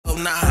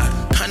Nah,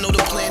 I know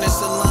the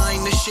planets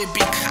align, this shit be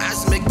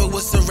cosmic, but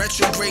what's a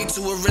retrograde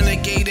to a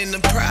renegade in the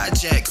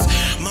projects?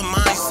 My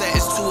mindset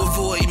is to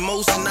avoid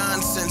most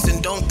nonsense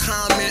and don't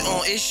comment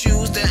on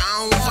issues that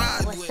I don't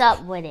vibe with. What's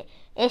up with it?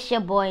 It's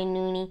your boy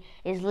Noonie.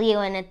 It's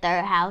Leo in the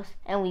third house,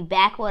 and we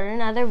back with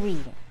another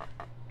reading.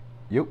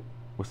 Yo,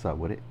 what's up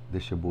with it?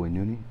 This your boy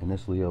Noonie, and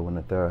this Leo in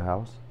the third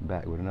house,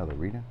 back with another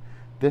reading.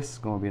 This is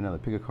going to be another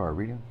pick a card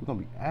reading. We're going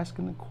to be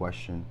asking the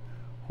question,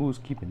 who's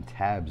keeping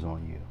tabs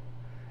on you?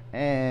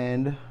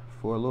 And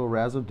for a little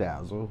razzle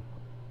dazzle,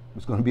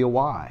 it's going to be a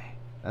why.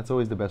 That's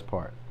always the best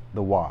part,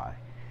 the why.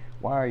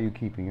 Why are you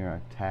keeping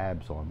your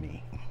tabs on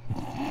me?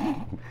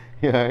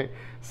 Yeah.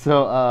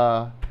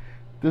 So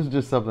this is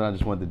just something I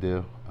just wanted to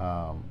do.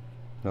 No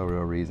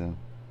real reason.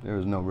 There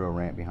was no real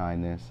rant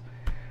behind this.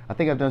 I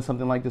think I've done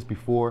something like this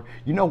before.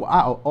 You know,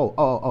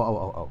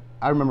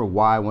 I remember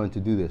why I wanted to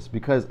do this,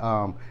 because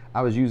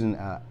I was using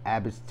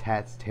Abyss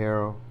TAT's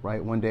tarot,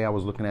 right? One day I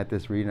was looking at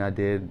this reading I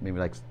did maybe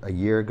like a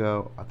year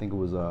ago. I think it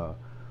was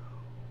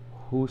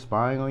Who's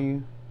Spying on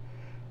You?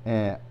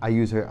 And I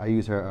use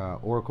her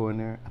oracle in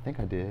there. I think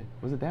I did.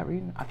 Was it that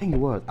reading? I think it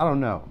was. I don't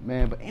know,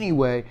 man. But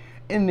anyway,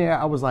 in there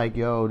I was like,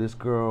 yo, this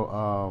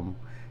girl,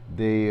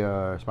 they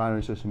spying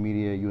on social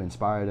media. You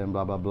inspire them,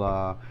 blah blah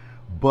blah.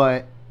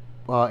 But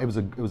it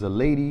was a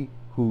lady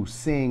who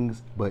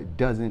sings but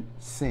doesn't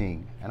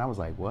sing, and I was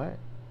like, what?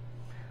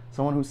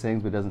 Someone who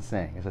sings but doesn't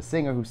sing. It's a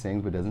singer who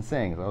sings but doesn't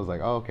sing. So I was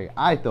like, oh, okay.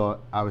 I thought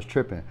I was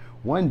tripping.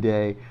 One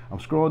day I'm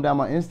scrolling down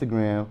my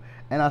Instagram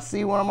and I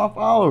see one of my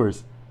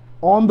followers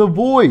on The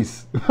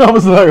Voice. I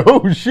was like,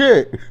 oh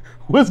shit,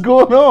 what's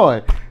going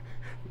on?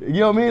 You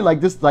know what I mean?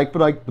 Like this, like for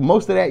like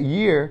most of that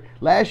year,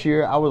 last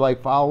year, I was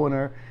like following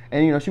her,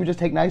 and you know, she would just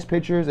take nice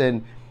pictures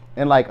and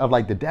like of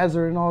like the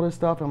desert and all this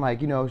stuff, and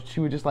like, you know, she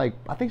would just like,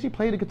 I think she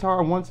played the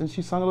guitar once and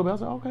she sung a little bit. I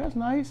was like, okay, that's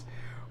nice,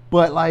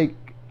 but like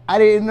I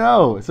didn't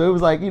know, so it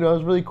was like, you know, it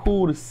was really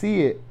cool to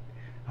see it.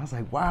 I was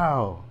like,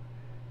 wow,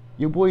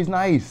 your boy's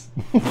nice.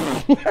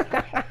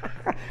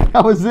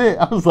 That was it.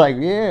 I was like,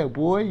 yeah,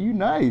 boy, you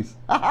nice.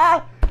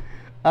 All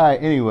right,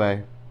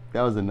 anyway,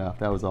 that was enough.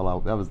 That was all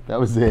that was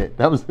it.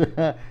 That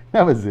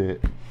was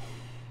it.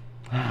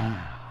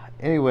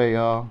 Anyway,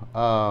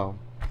 y'all,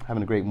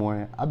 having a great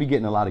morning. I'll be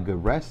getting a lot of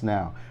good rest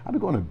now. I'll be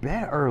going to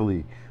bed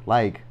early,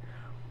 like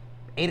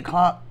 8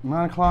 o'clock,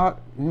 9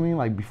 o'clock, you know what I mean?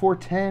 Like before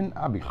 10,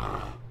 I'll be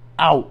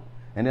out.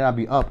 And then I'll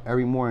be up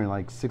every morning,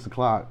 like 6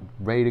 o'clock,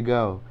 ready to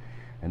go.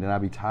 And then I'll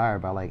be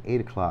tired by like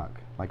 8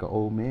 o'clock, like an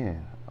old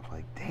man. I'm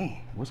like,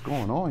 dang, what's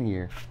going on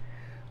here?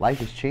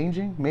 Life is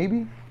changing,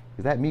 maybe?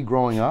 Is that me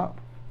growing up?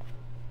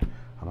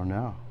 I don't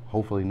know.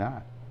 Hopefully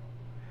not.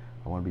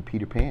 I want to be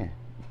Peter Pan.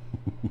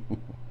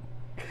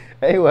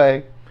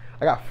 Anyway,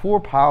 I got 4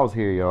 piles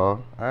here,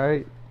 y'all. All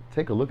right,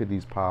 take a look at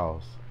these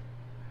piles.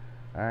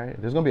 All right,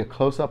 there's gonna be a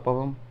close-up of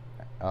them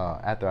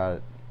after I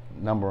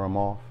number them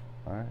off.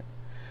 All right,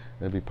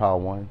 there'll be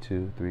pile 1,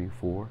 2, 3,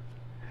 4.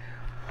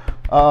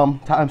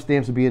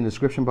 Timestamps will be in the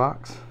description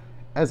box.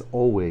 As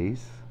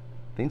always,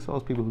 thanks to all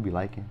those people who be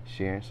liking,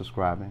 sharing,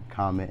 subscribing,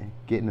 commenting,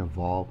 getting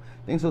involved.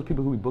 Thanks to those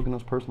people who be booking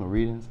those personal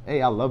readings.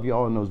 Hey, I love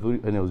y'all in those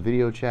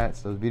video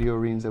chats, those video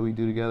readings that we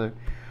do together.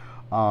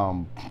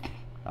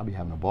 I'll be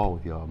having a ball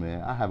with y'all,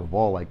 man. I have a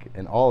ball like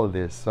in all of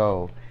this.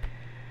 So,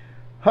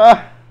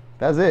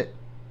 that's it.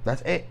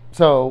 That's it.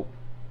 So,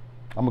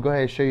 I'm gonna go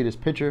ahead and show you this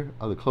picture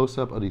of the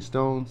close-up of these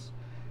stones,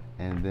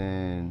 and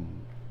then,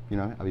 you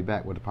know, I'll be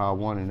back with the pile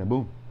 1 and then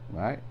boom.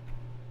 All right.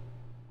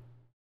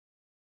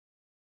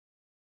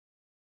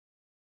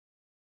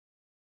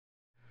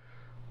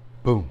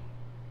 Boom.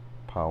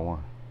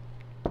 Pile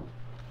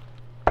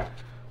 1.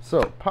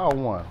 So, pile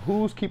 1.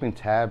 Who's keeping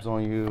tabs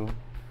on you?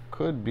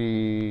 Could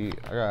be,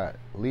 I got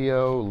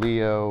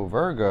Leo,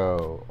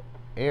 Virgo,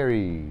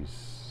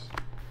 Aries,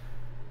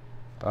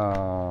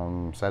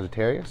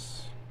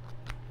 Sagittarius,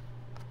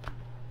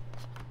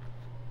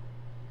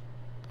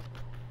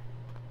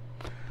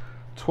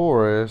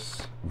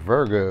 Taurus,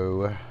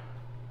 Virgo.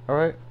 All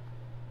right.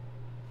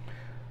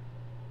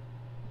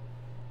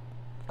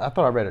 I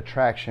thought I read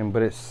attraction,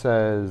 but it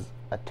says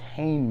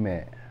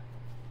attainment.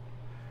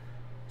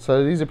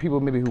 So these are people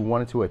maybe who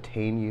wanted to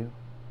attain you.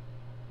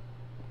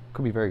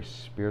 Could be very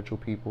spiritual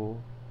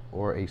people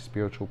or a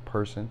spiritual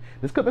person.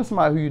 This could have been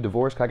somebody who you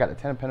divorced, because I got the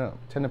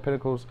Ten of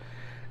Pentacles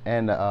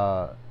and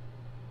the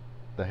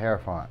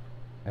Hierophant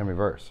in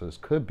reverse. So this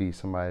could be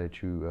somebody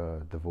that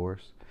you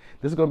divorced.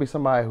 This is going to be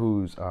somebody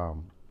who's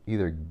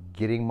either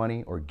getting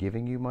money or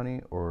giving you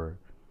money, or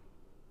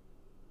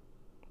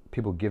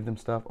people give them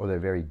stuff, or they're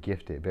very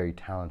gifted, very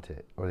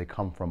talented, or they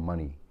come from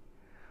money.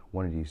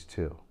 One of these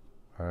two.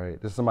 All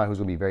right. This is somebody who's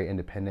going to be very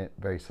independent,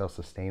 very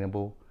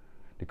self-sustainable.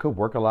 They could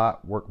work a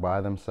lot, work by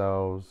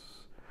themselves.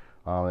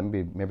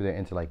 Maybe they're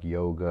into like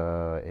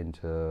yoga,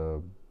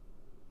 into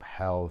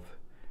health,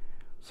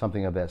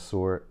 something of that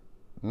sort.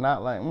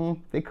 Not like,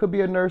 they could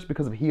be a nurse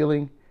because of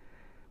healing.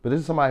 But this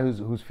is somebody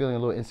who's feeling a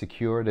little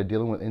insecure. They're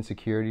dealing with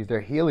insecurities.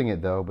 They're healing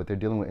it though, but they're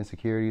dealing with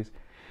insecurities.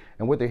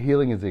 And what they're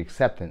healing is the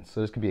acceptance.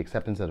 So this could be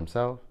acceptance of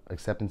themselves,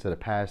 acceptance of the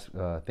past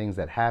things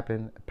that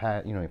happened,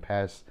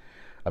 past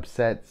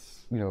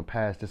upsets,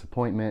 past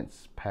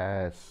disappointments,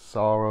 past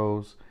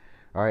sorrows.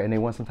 All right, and they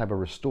want some type of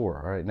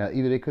restore. All right, now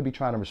either they could be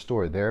trying to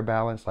restore their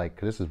balance, like,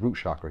 because this is root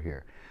chakra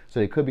here. So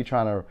they could be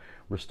trying to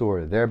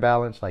restore their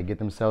balance, like get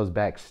themselves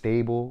back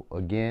stable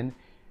again,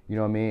 you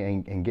know what I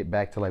mean, and get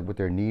back to like what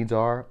their needs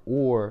are,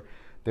 or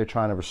they're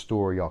trying to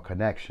restore y'all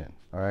connection.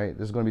 All right,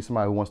 this is going to be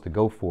somebody who wants to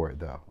go for it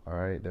though. All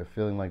right, they're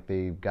feeling like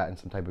they've gotten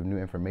some type of new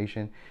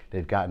information,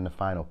 they've gotten the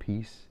final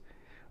piece.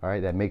 All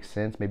right, that makes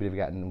sense. Maybe they've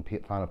gotten the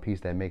final piece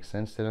that makes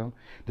sense to them.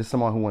 This is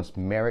someone who wants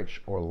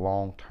marriage or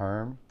long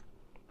term.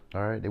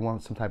 All right, they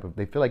want some type of,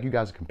 they feel like you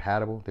guys are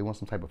compatible. They want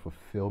some type of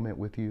fulfillment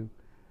with you.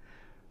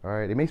 All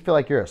right, they may feel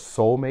like you're a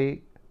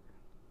soulmate.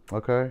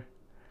 Okay,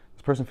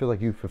 this person feels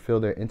like you fulfill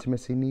their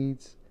intimacy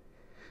needs.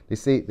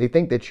 They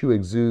think that you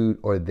exude,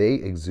 or they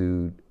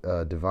exude,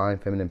 divine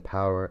feminine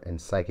power and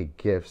psychic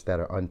gifts that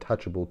are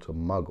untouchable to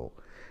muggle.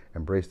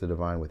 Embrace the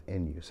divine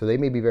within you. So they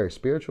may be very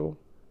spiritual.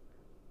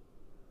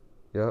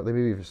 Yeah, they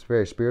may be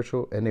very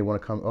spiritual, and they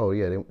want to come. Oh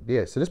yeah,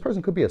 yeah. So this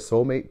person could be a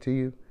soulmate to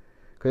you.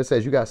 Because it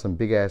says you got some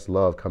big ass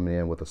love coming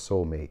in with a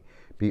soulmate.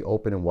 Be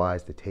open and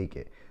wise to take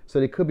it. So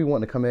they could be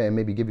wanting to come in and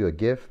maybe give you a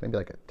gift, maybe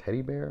like a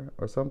teddy bear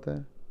or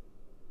something.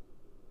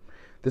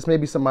 This may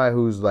be somebody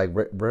who's like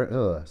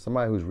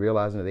somebody who's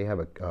realizing that they have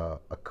a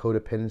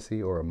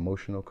codependency or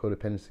emotional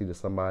codependency to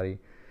somebody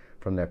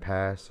from their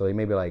past. So they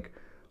may be like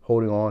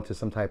holding on to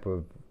some type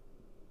of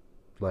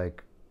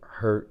like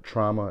hurt,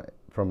 trauma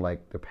from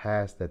like the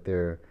past that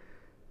they're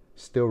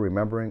still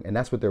remembering, and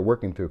that's what they're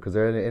working through, because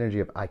they're in the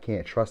energy of I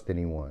can't trust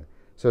anyone.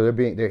 So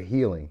they're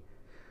healing.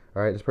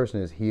 All right, this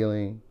person is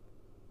healing,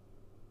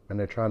 and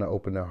they're trying to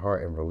open their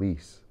heart and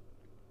release.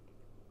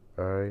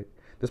 All right,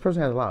 this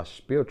person has a lot of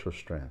spiritual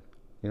strength.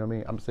 You know what I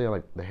mean? I'm saying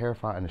like the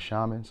Hierophant and the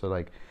Shaman. So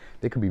like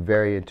they could be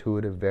very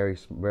intuitive,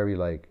 very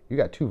like, you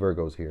got two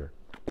Virgos here.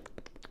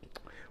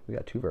 We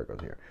got two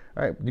Virgos here.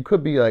 All right, you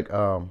could be like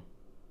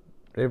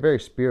they're very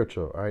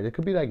spiritual. All right, it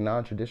could be like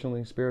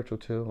non-traditionally spiritual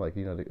too, like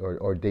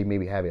or they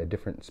maybe have a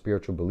different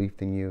spiritual belief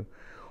than you.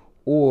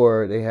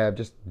 Or they have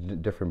just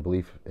different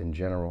belief in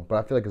general. But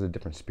I feel like it's a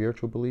different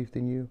spiritual belief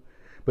than you.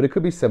 But it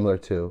could be similar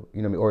too,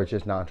 you know what I mean? Or it's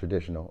just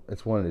non-traditional.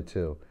 It's one of the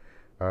two,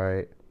 all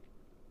right?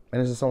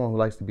 And this is someone who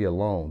likes to be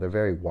alone. They're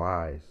very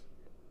wise.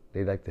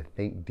 They like to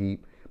think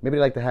deep. Maybe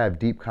they like to have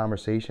deep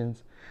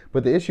conversations.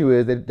 But the issue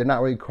is that they're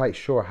not really quite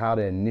sure how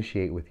to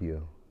initiate with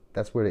you.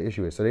 That's where the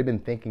issue is. So they've been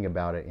thinking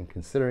about it and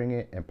considering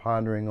it and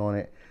pondering on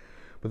it.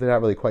 But they're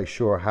not really quite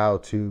sure how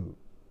to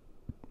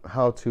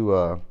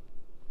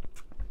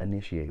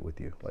initiate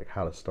with you, like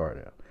how to start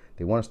it.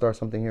 They want to start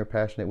something here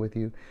passionate with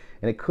you,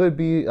 and it could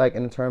be like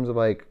in terms of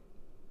like,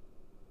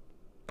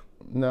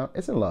 no,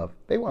 it's in love.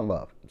 They want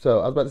love. So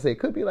I was about to say it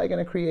could be like in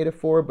a creative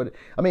form, but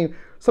I mean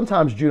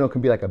sometimes Juno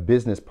can be like a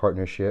business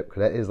partnership,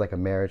 because that is like a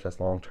marriage that's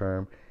long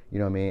term, you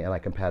know what I mean, and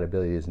like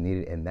compatibility is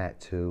needed in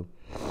that too.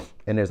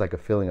 And there's like a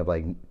feeling of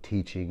like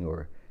teaching,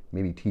 or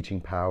maybe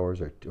teaching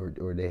powers,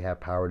 or they have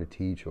power to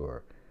teach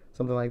or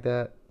something like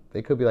that.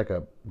 They could be like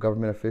a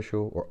government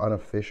official or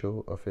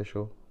unofficial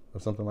official or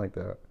something like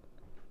that.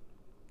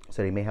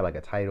 So they may have like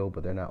a title,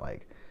 but they're not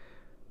like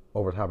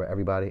over top of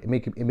everybody. It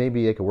may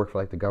be it could work for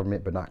like the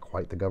government, but not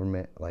quite the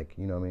government. Like,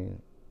 you know what I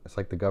mean? It's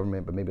like the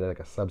government, but maybe like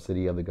a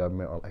subsidy of the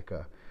government, or like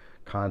a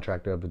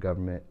contractor of the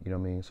government. You know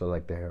what I mean? So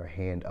like they're a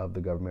hand of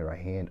the government, or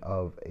a hand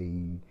of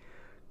a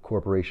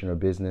corporation or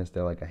business.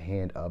 They're like a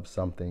hand of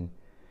something.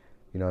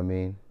 You know what I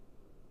mean?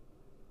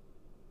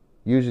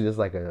 Usually it's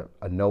like a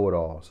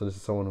know-it-all. So this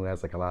is someone who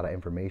has like a lot of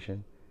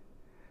information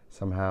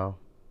somehow.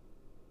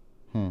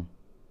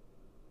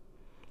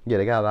 Yeah,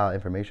 they got a lot of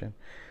information.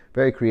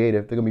 Very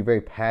creative. They're going to be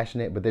very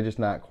passionate, but they're just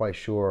not quite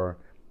sure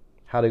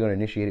how they're going to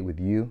initiate it with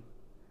you.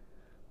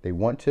 They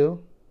want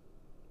to.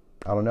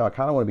 I don't know. I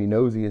kind of want to be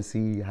nosy and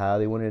see how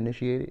they want to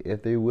initiate it,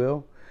 if they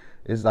will.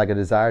 It's like a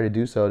desire to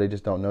do so. They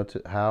just don't know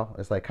how.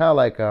 It's like kind of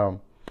like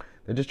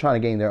they're just trying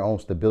to gain their own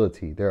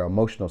stability, their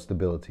emotional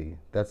stability.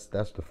 That's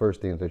the first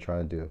thing that they're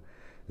trying to do,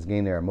 is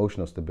gain their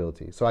emotional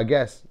stability. So I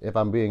guess, if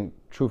I'm being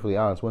truthfully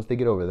honest, once they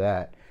get over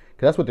that,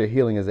 because that's what they're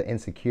healing, is an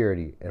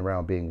insecurity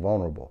around being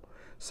vulnerable.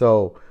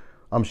 So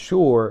I'm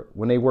sure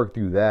when they work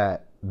through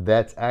that,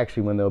 that's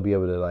actually when they'll be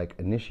able to like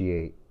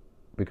initiate,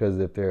 because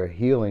if they're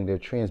healing, they're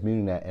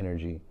transmuting that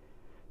energy,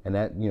 and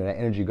that, you know, that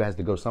energy has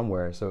to go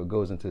somewhere, so it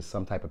goes into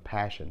some type of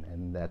passion,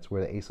 and that's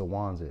where the Ace of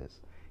Wands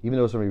is. Even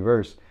though it's in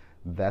reverse,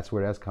 that's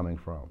where that's coming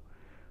from.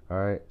 All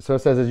right. So it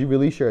says, as you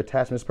release your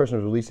attachment, this person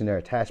is releasing their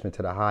attachment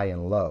to the high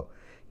and low.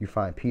 You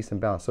find peace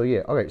and balance. So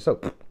yeah, okay. So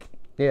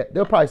yeah,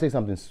 they'll probably say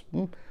something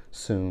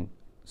soon.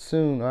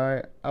 All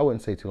right. I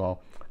wouldn't say too long.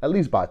 At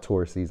least by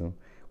Taurus season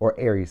or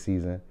Aries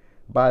season.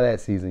 By that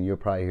season, you'll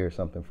probably hear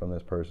something from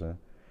this person.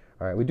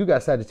 All right. We do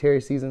got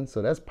Sagittarius season,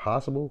 so that's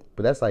possible,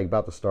 but that's like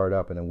about to start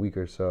up in a week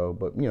or so.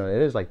 But you know,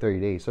 it is like 30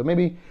 days. So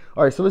maybe,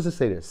 all right. So let's just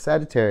say this: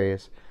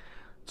 Sagittarius,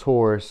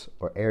 Taurus,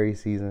 or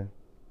Aries season.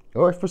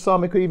 Or for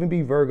some, it could even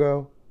be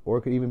Virgo, or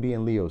it could even be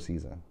in Leo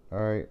season. All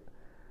right.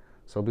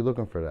 So be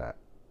looking for that.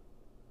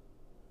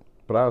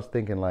 but I was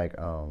thinking like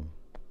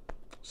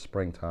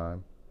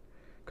springtime,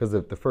 because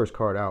the first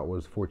card out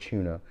was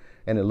Fortuna,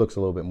 and it looks a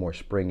little bit more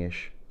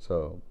springish.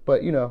 So,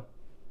 but you know,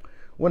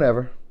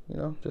 whenever, you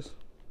know, just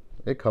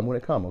it come when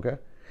it come. Okay.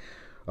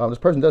 This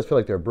person does feel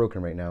like they're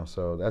broken right now,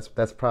 so that's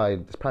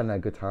probably not a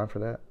good time for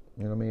that.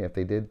 You know what I mean? If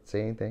they did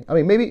say anything, I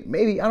mean,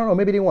 maybe I don't know.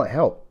 Maybe they want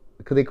help,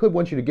 because they could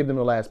want you to give them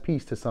the last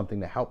piece to something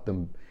to help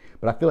them.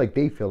 But I feel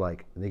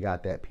like they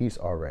got that piece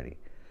already.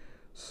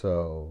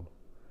 So,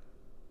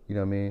 you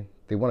know what I mean?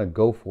 They want to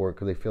go for it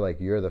because they feel like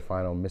you're the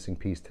final missing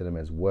piece to them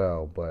as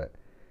well. But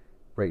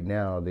right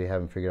now, they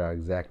haven't figured out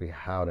exactly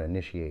how to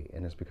initiate,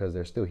 and it's because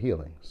they're still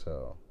healing.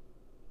 So,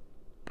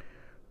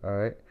 all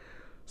right.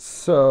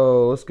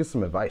 So let's get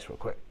some advice real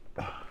quick.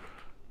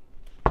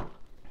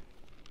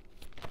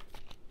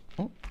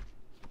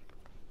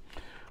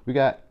 We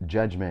got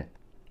judgment.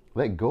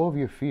 Let go of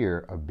your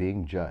fear of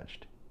being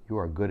judged. You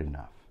are good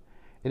enough.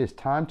 It is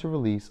time to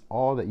release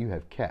all that you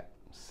have kept,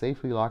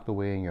 safely locked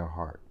away in your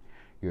heart.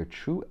 Your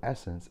true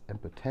essence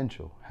and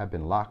potential have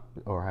been locked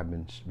or have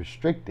been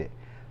restricted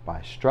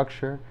by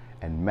structure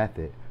and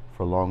method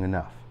for long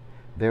enough.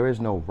 There is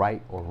no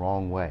right or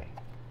wrong way.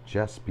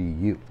 Just be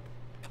you.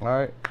 All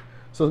right.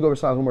 So let's go over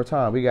signs one more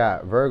time. We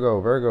got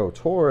Virgo,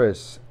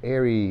 Taurus,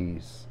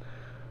 Aries,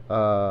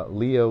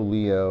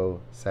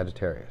 Leo,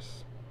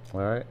 Sagittarius.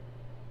 All right.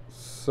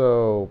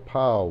 So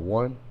pile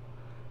 1,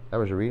 that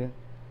was your reading.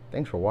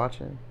 Thanks for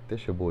watching.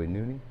 This your boy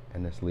Noonie,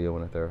 and this Leo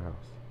in the 3rd house.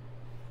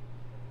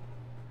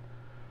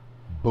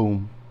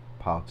 Boom.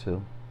 Pile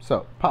 2.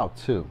 So pile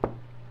 2.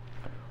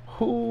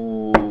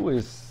 Who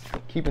is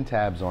keeping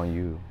tabs on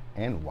you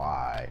and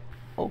why?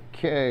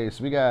 Okay,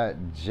 so we got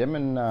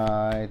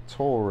Gemini,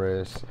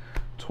 Taurus,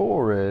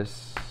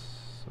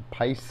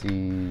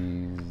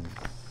 Pisces,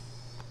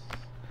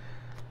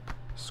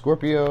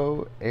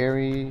 Scorpio,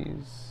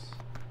 Aries,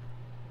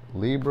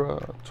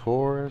 Libra,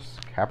 Taurus,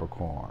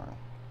 Capricorn.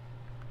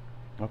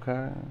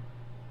 Okay.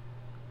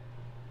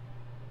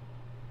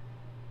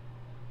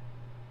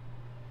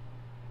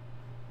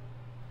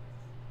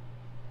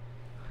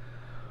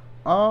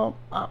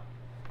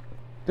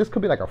 This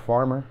could be like a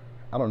farmer.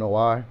 I don't know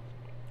why.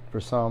 For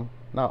some,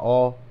 not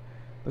all.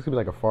 This could be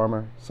like a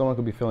farmer. Someone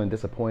could be feeling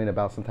disappointed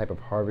about some type of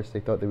harvest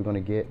they thought they were going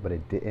to get, but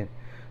it didn't.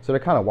 So they're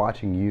kind of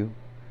watching you.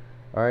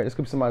 All right. This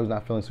could be somebody who's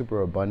not feeling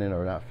super abundant,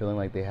 or not feeling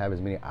like they have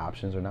as many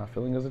options, or not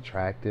feeling as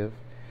attractive.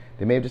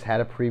 They may have just had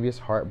a previous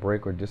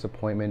heartbreak or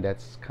disappointment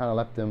that's kind of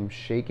left them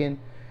shaken.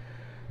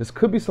 This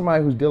could be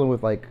somebody who's dealing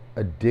with like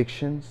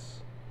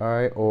addictions, all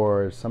right,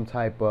 or some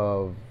type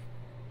of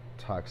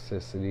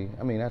toxicity.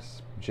 I mean,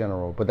 that's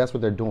general, but that's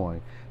what they're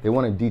doing. They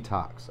want to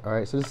detox, all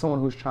right? So this is someone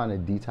who's trying to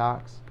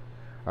detox,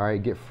 all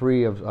right, get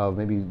free of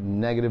maybe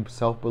negative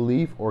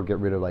self-belief, or get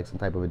rid of like some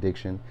type of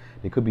addiction.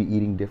 They could be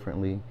eating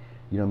differently,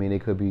 you know what I mean? They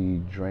could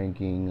be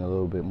drinking a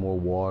little bit more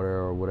water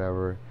or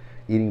whatever,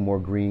 eating more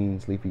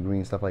greens, leafy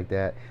greens, stuff like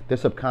that. Their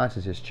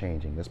subconscious is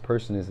changing. This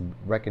person is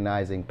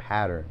recognizing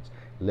patterns,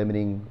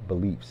 limiting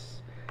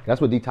beliefs. That's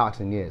what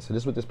detoxing is. So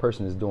this is what this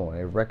person is doing.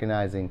 They're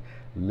recognizing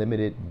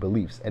limited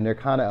beliefs, and they're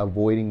kind of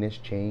avoiding this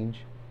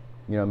change.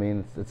 You know what I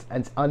mean?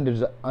 It's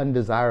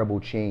undesirable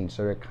change.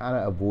 So they're kind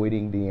of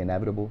avoiding the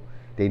inevitable.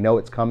 They know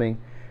it's coming.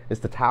 It's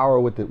the Tower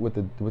with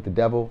the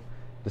devil.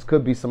 This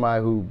could be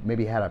somebody who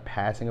maybe had a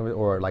passing of it,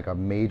 or like a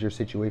major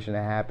situation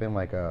that happened,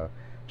 like a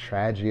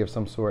tragedy of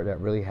some sort that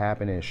really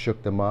happened and it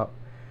shook them up.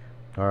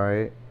 All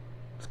right.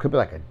 This could be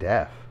like a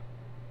death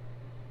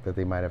that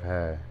they might have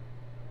had.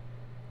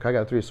 I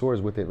got 3 of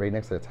Swords with it right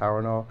next to the Tower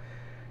and all.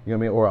 You know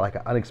what I mean? Or like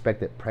an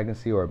unexpected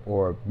pregnancy,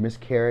 or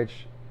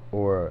miscarriage,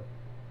 or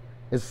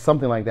it's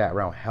something like that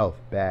around health,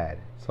 bad,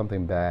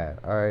 something bad.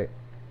 All right.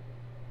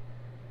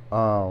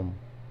 I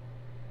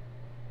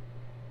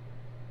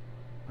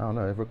don't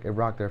know. It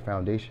rocked their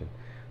foundation.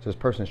 So this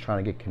person is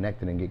trying to get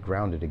connected and get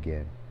grounded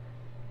again.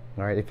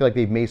 All right. They feel like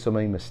they've made so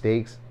many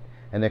mistakes,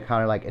 and they're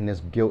kind of like in this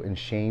guilt and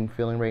shame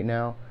feeling right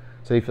now.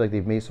 So they feel like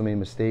they've made so many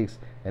mistakes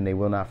and they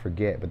will not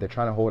forget, but they're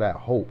trying to hold out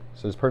hope.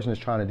 So this person is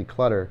trying to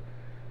declutter.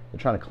 They're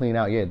trying to clean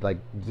out, like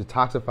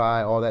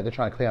detoxify, all that. They're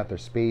trying to clean out their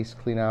space,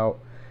 clean out,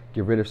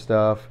 get rid of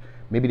stuff.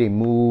 Maybe they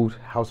moved,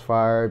 house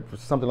fired,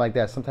 something like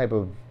that. Some type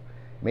of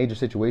major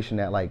situation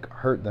that like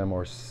hurt them,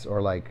 or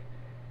like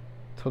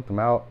took them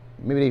out.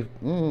 Maybe they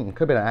could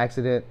have been an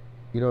accident.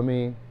 You know what I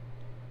mean?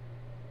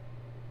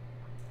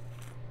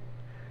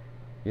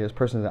 Yeah, this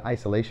person's in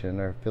isolation and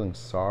they're feeling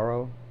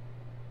sorrow.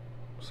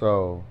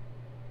 So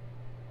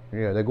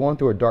yeah, they're going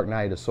through a dark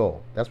night of the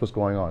soul. That's what's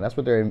going on. That's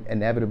what they're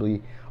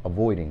inevitably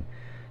avoiding.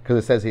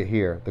 Because it says it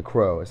here, the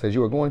crow. It says,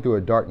 you are going through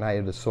a dark night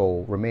of the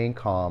soul. Remain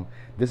calm.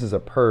 This is a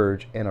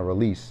purge and a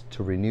release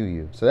to renew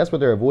you. So that's what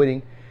they're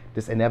avoiding,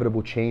 this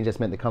inevitable change that's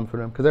meant to come for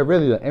them. Because they're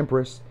really the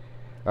Empress,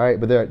 all right?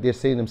 But they're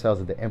seeing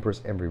themselves as the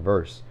Empress in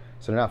reverse.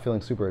 So they're not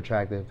feeling super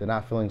attractive. They're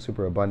not feeling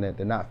super abundant.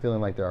 They're not feeling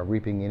like they're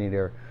reaping any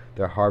of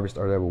their harvest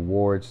or their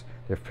rewards.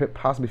 They're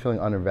possibly feeling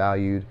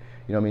undervalued.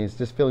 You know what I mean? It's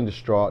just feeling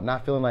distraught,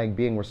 not feeling like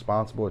being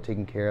responsible or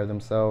taking care of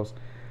themselves.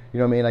 You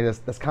know what I mean?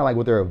 Like that's kind of like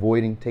what they're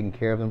avoiding, taking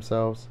care of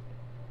themselves.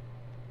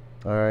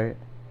 All right.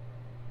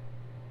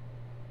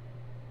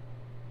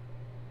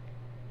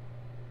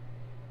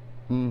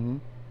 Mm-hmm.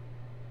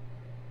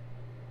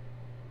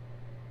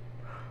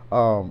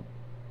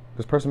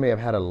 This person may have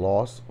had a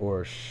loss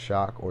or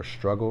shock or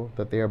struggle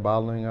that they are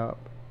bottling up,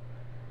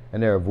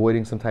 and they're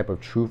avoiding some type of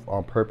truth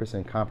on purpose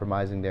and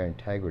compromising their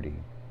integrity.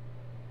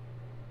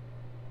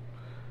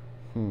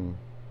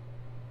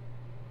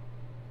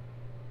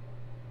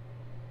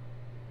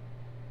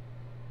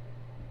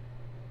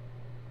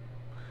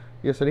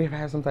 Yeah, so they've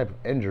had some type of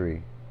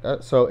injury.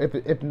 So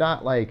if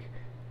not like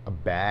a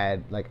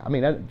bad, like, I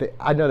mean,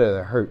 I know that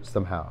it hurt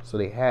somehow. So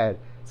they had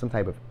some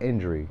type of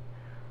injury.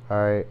 All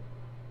right.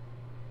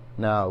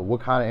 Now, what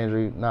kind of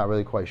injury? Not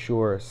really quite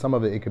sure. Some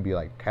of it could be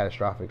like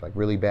catastrophic, like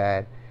really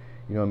bad.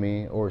 You know what I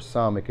mean? Or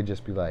some, it could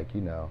just be like,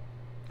 you know,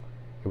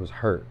 it was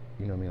hurt.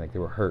 You know what I mean? Like they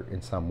were hurt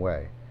in some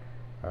way.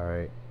 All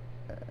right.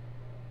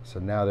 So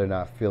now they're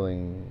not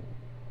feeling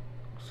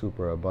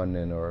super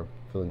abundant or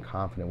feeling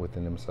confident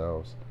within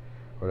themselves,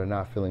 or they're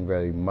not feeling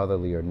very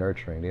motherly or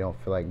nurturing. They don't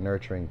feel like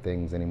nurturing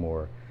things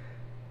anymore.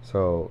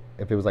 So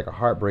if it was like a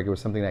heartbreak, it was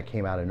something that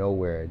came out of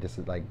nowhere. It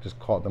just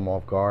caught them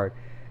off guard,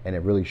 and it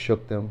really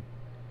shook them.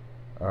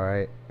 All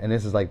right. And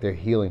this is like they're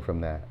healing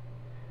from that.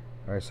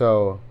 All right.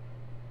 So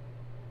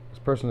this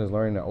person is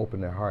learning to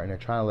open their heart, and they're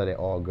trying to let it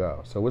all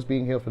go. So what's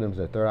being healed for them is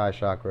their third eye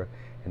chakra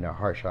and their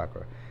heart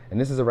chakra. And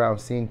this is around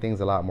seeing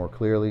things a lot more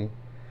clearly,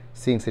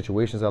 seeing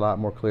situations a lot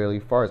more clearly.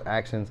 As far as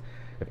actions,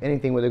 if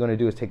anything, what they're going to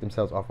do is take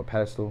themselves off a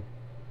pedestal.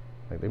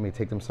 Like they may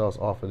take themselves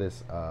off of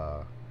this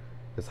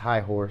this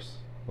high horse,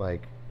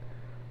 like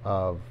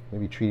of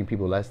maybe treating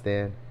people less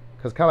than.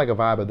 Because kind of like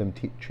a vibe of them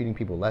treating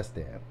people less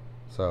than.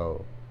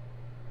 So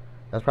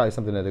that's probably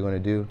something that they're going to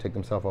do, take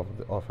themselves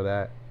off of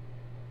that.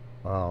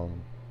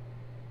 And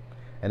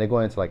they're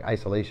going into like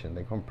isolation.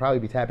 They're going to probably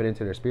be tapping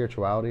into their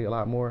spirituality a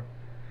lot more.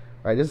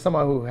 Right, this is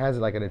someone who has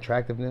like an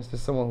attractiveness. This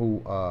is someone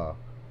who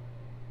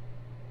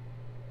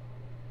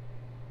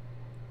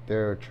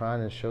they're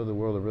trying to show the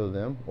world the real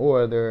them,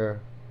 or they're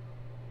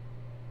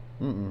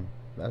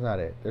that's not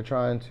it. They're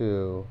trying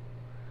to,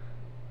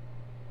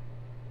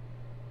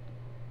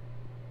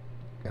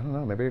 I don't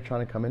know, maybe they're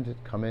trying to come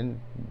in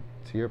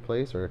to your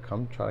place, or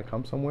try to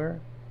come somewhere.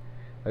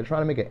 They're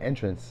trying to make an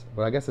entrance,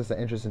 but I guess it's an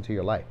entrance into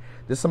your life.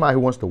 This is somebody who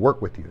wants to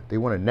work with you. They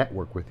want to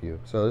network with you.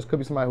 So this could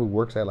be somebody who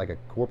works at like a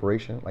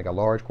corporation, like a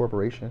large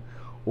corporation,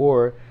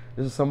 or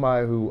this is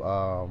somebody who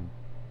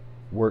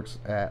works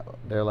at,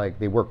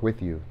 they work with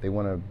you. They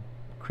want to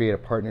create a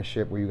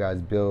partnership where you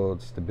guys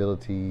build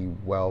stability,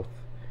 wealth,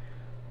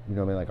 you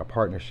know what I mean, like a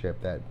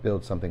partnership that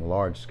builds something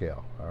large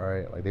scale, all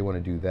right? Like they want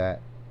to do that.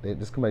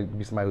 This could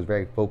be somebody who's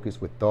very focused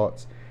with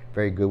thoughts,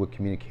 very good with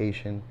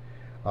communication.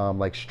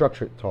 Like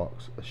structured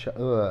talks,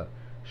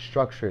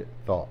 structured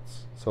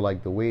thoughts. So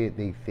like the way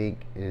they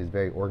think is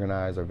very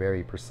organized or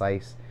very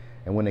precise,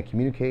 and when they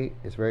communicate,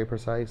 it's very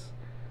precise.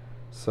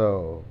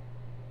 So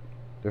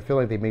they feel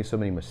like they made so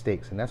many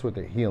mistakes, and that's what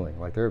they're healing.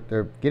 Like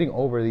they're getting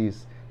over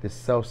this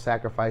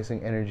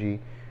self-sacrificing energy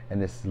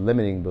and this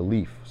limiting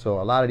belief. So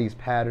a lot of these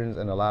patterns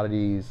and a lot of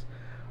these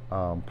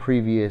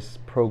previous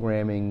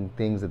programming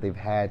things that they've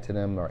had to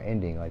them are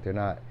ending. Like they're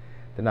not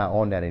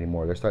on that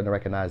anymore. They're starting to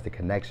recognize the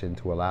connection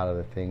to a lot of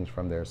the things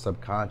from their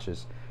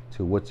subconscious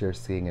to what they're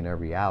seeing in their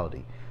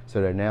reality.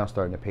 So they're now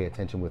starting to pay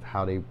attention with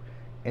how they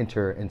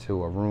enter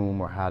into a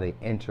room, or how they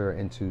enter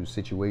into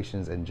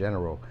situations in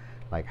general.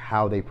 Like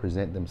how they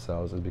present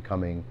themselves is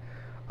becoming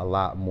a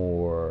lot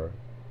more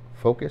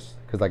focused,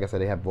 because like I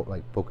said, they have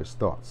like focused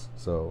thoughts.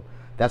 So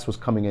that's what's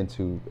coming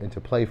into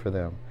play for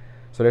them.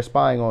 So they're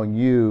spying on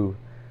you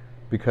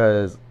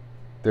because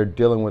they're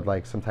dealing with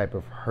like some type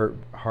of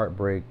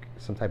heartbreak,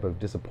 some type of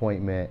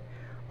disappointment,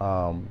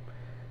 and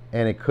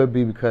it could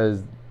be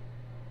because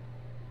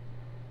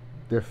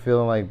they're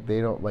feeling like they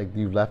don't, like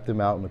you left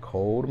them out in the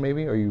cold,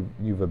 maybe, or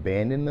you've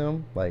abandoned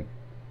them. Like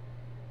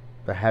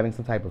they're having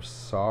some type of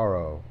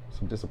sorrow,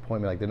 some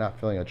disappointment, like they're not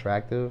feeling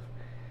attractive.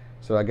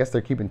 So I guess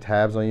they're keeping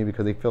tabs on you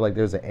because they feel like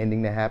there's an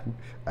ending that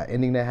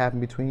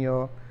happened between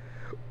y'all.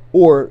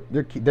 Or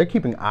they're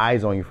keeping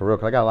eyes on you for real.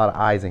 Cause I got a lot of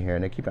eyes in here,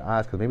 and they're keeping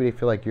eyes because maybe they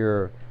feel like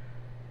you're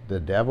the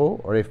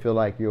devil, or they feel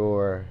like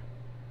you're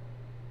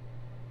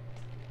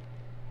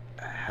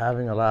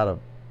having a lot of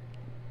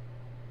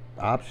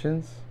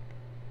options.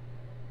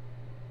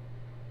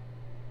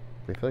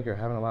 They feel like you're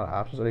having a lot of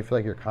options, or they feel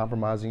like you're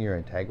compromising your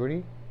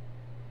integrity.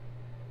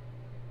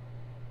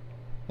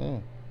 Yeah,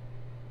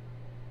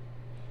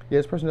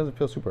 this person doesn't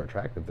feel super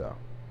attractive though.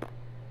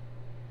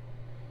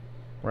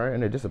 Right?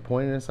 And they're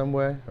disappointed in some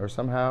way or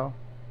somehow.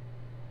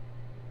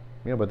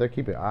 You know, but they're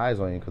keeping eyes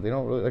on you because they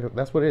don't really, like,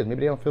 that's what it is.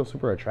 Maybe they don't feel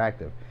super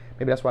attractive.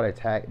 Maybe that's why they're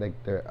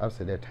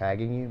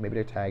tagging you. Maybe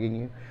they're tagging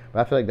you. But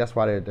I feel like that's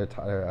why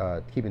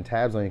they're keeping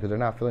tabs on you, because they're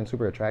not feeling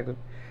super attractive.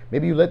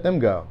 Maybe you let them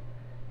go.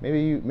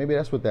 Maybe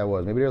that's what that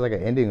was. Maybe there's like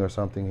an ending or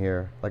something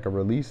here, like a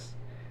release,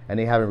 and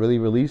they haven't really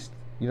released.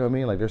 You know what I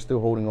mean? Like they're still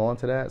holding on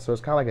to that. So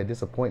it's kind of like a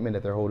disappointment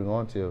that they're holding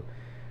on to,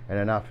 and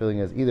they're not feeling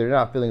as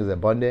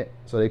abundant.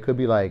 So they could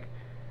be like,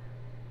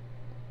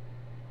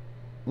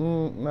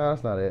 no,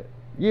 that's not it.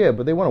 Yeah,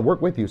 but they want to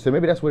work with you. So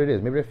maybe that's what it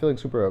is. Maybe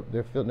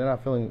they're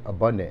not feeling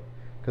abundant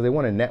because they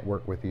want to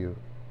network with you.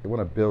 They want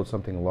to build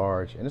something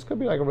large. And this could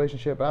be like a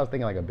relationship, but I was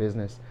thinking like a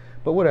business.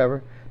 But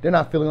whatever. They're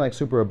not feeling like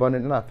super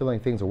abundant. They're not feeling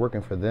things are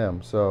working for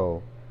them.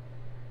 So,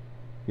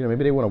 you know,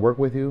 maybe they want to work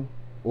with you,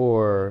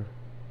 or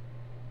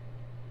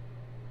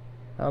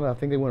I don't know, I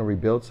think they want to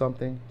rebuild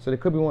something. So they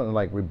could be wanting to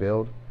like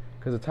rebuild,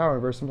 because the Tower in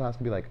reverse sometimes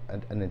can be like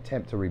an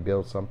attempt to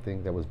rebuild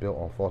something that was built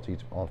on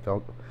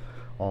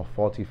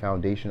faulty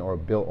foundation, or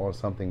built on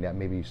something that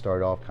maybe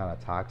started off kind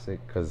of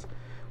toxic, because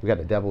we got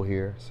the devil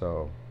here.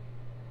 So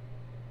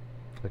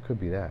it could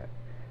be that.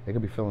 They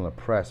could be feeling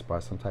oppressed by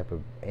some type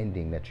of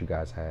ending that you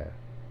guys had.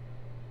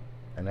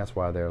 And that's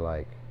why they're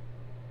like,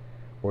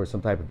 or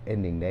some type of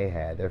ending they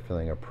had, they're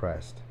feeling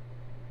oppressed.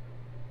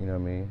 You know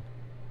what I mean?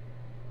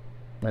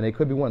 And they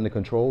could be wanting to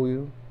control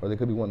you, or they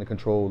could be wanting to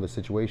control the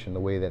situation, the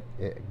way that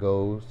it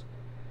goes.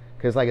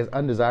 Because like it's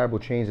undesirable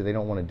change that they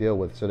don't want to deal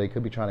with, so they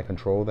could be trying to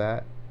control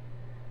that.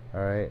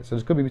 All right, so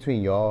this could be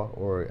between y'all,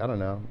 or I don't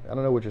know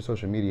what your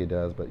social media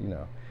does, but you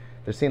know,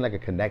 they're seeing like a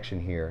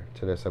connection here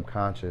to their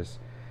subconscious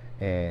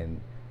and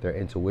their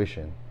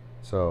intuition.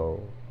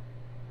 So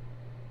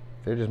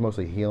they're just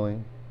mostly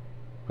healing.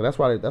 But that's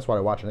why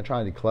they're watching. They're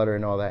trying to declutter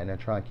and all that, and they're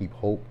trying to keep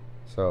hope.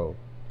 So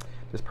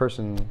this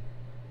person,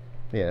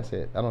 yeah, that's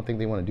it. I don't think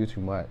they want to do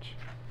too much.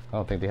 I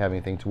don't think they have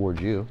anything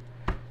towards you,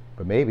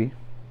 but maybe.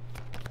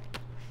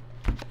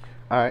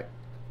 All right,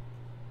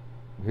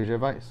 here's your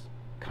advice.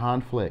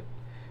 Conflict.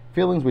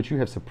 Feelings which you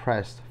have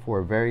suppressed for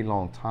a very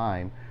long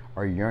time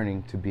are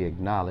yearning to be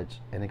acknowledged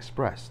and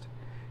expressed.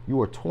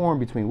 You are torn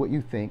between what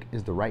you think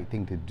is the right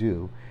thing to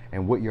do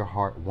and what your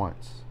heart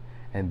wants.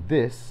 And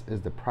this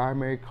is the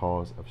primary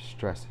cause of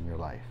stress in your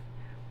life.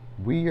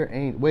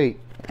 Wait.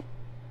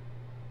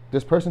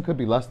 This person could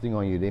be lusting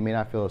on you. They may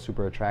not feel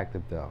super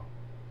attractive though.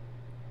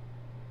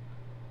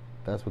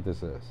 That's what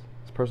this is.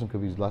 This person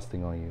could be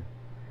lusting on you.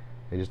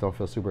 They just don't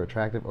feel super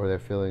attractive, or they're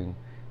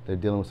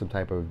dealing with some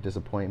type of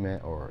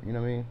disappointment, or you know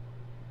what I mean?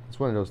 It's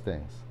one of those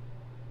things.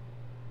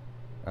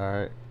 All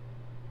right.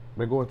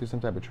 They're going through some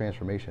type of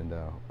transformation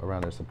though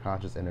around their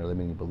subconscious and their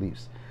limiting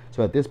beliefs.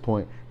 So at this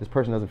point, this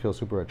person doesn't feel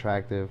super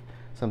attractive.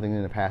 Something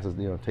in the past is,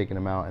 you know, taking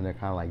them out, and they're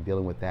kind of like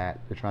dealing with that.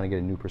 They're trying to get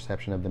a new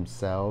perception of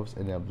themselves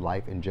and of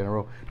life in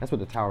general. That's what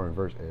the Tower in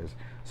reverse is.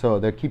 So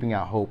they're keeping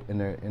out hope, and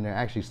they're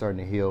actually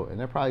starting to heal, and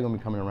they're probably gonna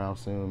be coming around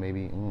soon,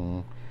 maybe.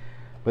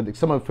 But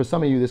for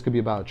some of you, this could be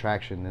about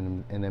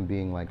attraction and them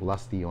being like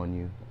lusty on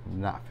you,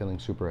 not feeling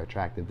super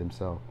attractive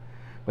themselves.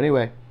 But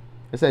anyway,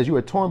 it says you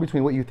are torn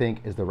between what you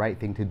think is the right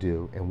thing to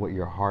do and what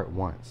your heart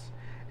wants.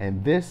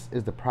 And this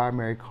is the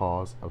primary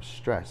cause of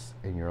stress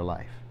in your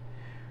life.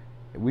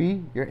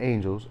 We, your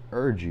angels,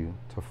 urge you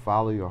to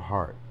follow your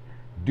heart.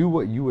 Do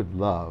what you would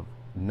love,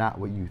 not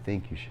what you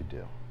think you should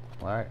do.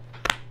 All right.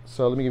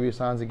 So let me give you your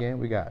signs again.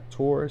 We got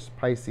Taurus,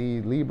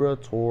 Pisces, Libra,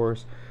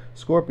 Taurus,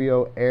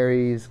 Scorpio,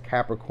 Aries,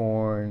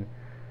 Capricorn,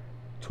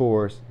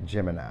 Taurus,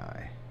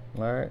 Gemini.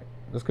 All right.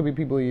 This could be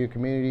people in your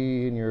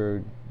community, in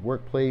your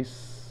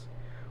workplace,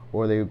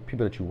 or they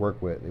people that you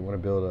work with. They want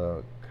to build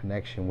a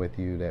connection with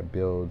you that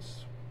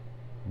builds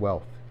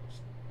wealth.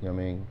 You know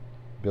what I mean?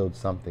 Build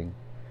something.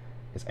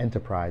 It's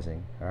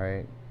enterprising. All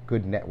right.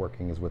 Good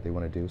networking is what they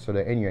want to do. So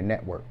they're in your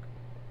network.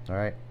 All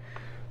right.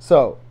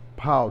 So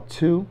pile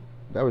 2,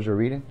 that was your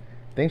reading.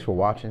 Thanks for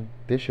watching.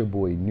 This your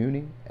boy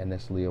Noonie, and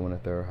that's Leo in the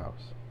 3rd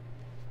house.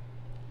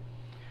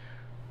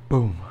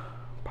 Boom.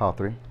 Pile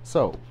 3.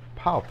 So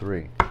pile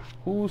 3.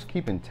 Who's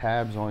keeping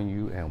tabs on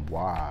you and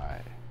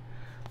why?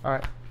 All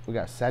right. We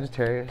got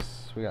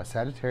Sagittarius. We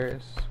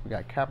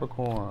got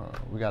Capricorn.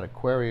 We got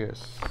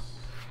Aquarius.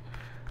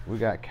 We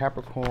got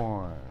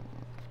Capricorn.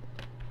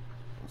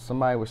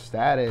 Somebody with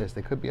status.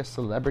 They could be a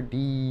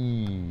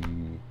celebrity.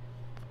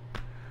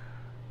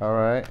 All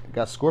right.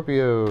 Got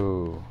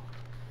Scorpio.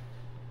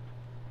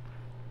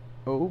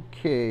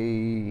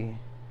 Okay.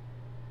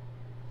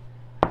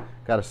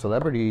 Got a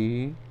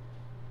celebrity.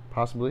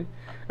 Possibly.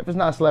 If it's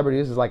not a celebrity,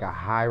 this is like a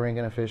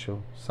high-ranking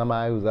official.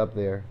 Somebody who's up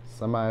there.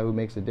 Somebody who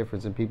makes a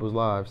difference in people's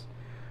lives.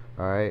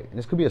 All right. And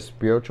this could be a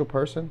spiritual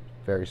person.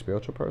 Very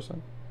spiritual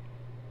person.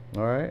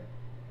 All right.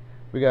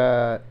 We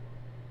got...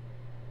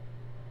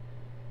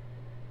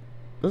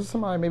 This is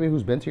somebody maybe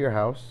who's been to your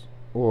house,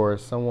 or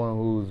someone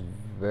who's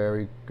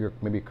you're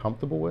maybe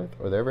comfortable with,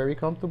 or they're very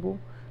comfortable.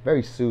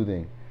 Very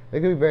soothing. They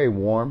could be very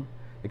warm.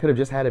 They could have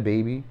just had a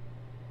baby.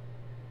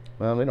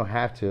 Well, they don't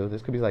have to.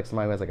 This could be like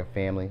somebody who has like a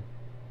family.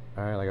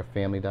 All right, like a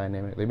family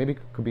dynamic. They maybe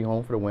could be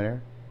home for the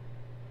winter.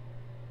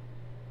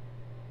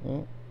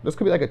 This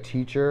could be like a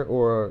teacher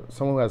or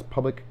someone who has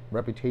public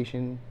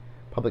reputation,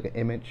 public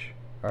image.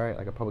 All right,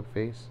 like a public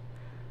face.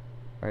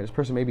 All right, this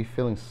person may be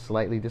feeling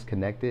slightly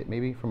disconnected,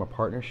 maybe from a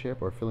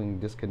partnership, or feeling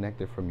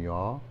disconnected from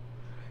y'all.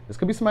 This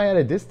could be somebody at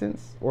a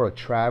distance, or a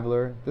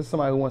traveler. This is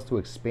somebody who wants to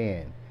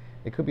expand.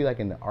 It could be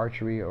like in the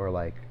archery, or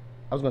like,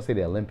 I was gonna say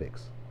the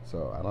Olympics.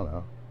 So I don't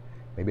know.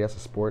 Maybe that's a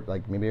sport,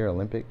 like maybe they're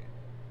Olympic.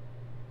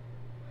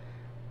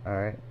 All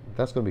right,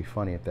 that's gonna be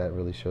funny if that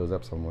really shows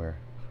up somewhere.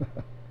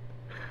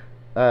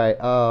 All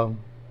right,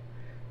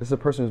 this is a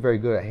person who's very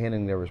good at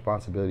handling their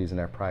responsibilities and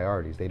their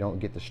priorities. They don't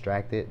get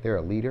distracted. They're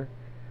a leader.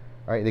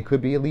 All right, they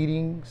could be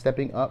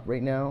stepping up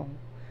right now.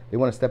 They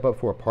want to step up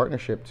for a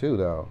partnership too,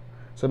 though.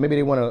 So maybe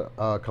they want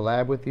to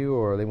collab with you,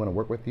 or they want to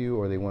work with you,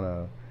 or they want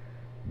to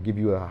give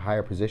you a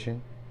higher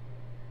position.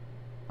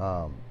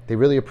 They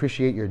really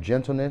appreciate your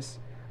gentleness,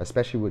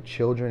 especially with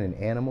children and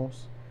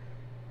animals.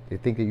 They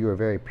think that you are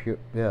very pure.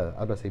 Yeah, I was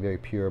about to say very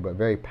pure, but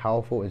very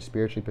powerful and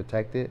spiritually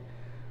protected.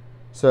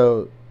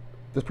 So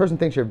this person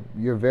thinks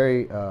you're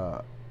very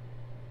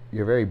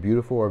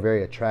beautiful or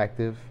very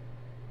attractive,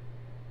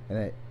 and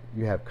that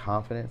you have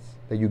confidence.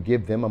 That you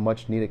give them a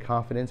much needed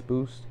confidence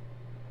boost.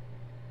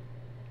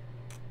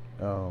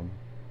 Now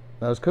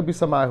this could be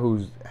somebody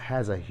who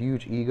has a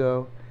huge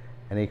ego,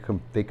 and they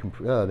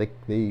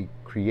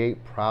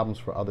create problems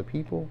for other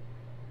people.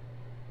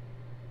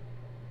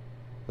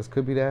 This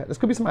could be that. This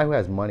could be somebody who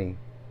has money,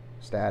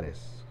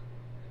 status,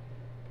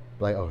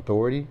 like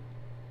authority.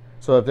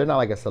 So if they're not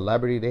like a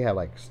celebrity, they have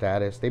like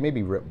status. They may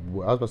be, I was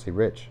about to say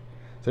rich.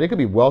 So they could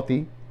be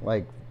wealthy,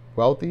 like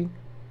wealthy.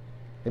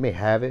 They may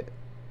have it.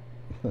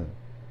 You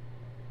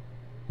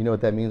know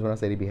what that means when I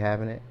say they be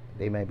having it?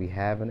 They might be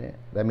having it.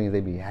 That means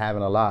they be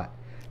having a lot.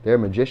 They're a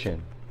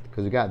magician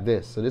because you got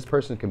this. So this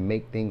person can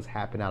make things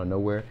happen out of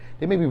nowhere.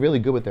 They may be really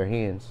good with their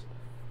hands.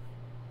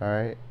 All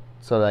right.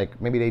 So like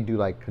maybe they do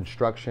like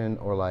construction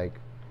or like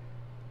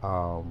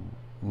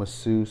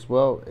masseuse.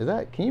 Well,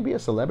 can you be a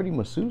celebrity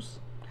masseuse?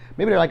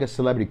 Maybe they're like a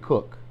celebrity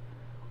cook,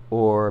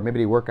 or maybe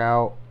they work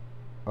out.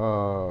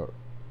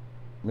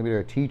 Maybe they're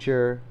a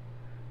teacher.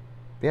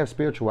 They have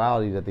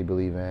spirituality that they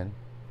believe in.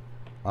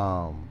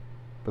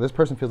 But this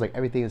person feels like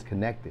everything is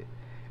connected,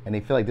 and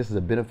they feel like this is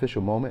a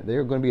beneficial moment.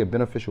 They're going to be a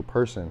beneficial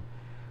person.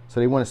 So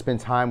they want to spend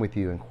time with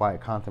you in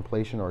quiet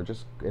contemplation, or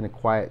just in a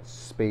quiet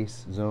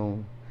space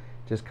zone,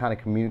 just kind of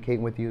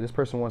communicating with you. This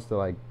person wants to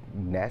like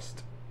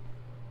nest.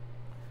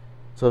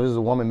 So if it's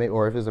a woman,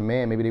 or if it's a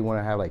man, maybe they want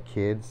to have like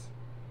kids,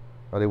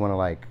 or they want to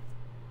like,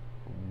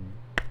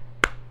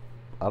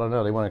 I don't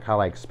know, they want to kind of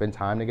like spend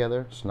time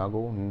together,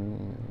 snuggle,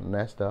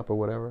 nest up or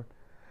whatever.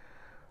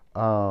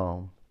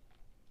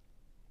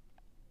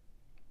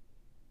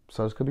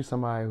 So this could be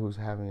somebody who's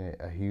having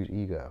a huge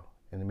ego,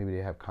 and then maybe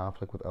they have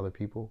conflict with other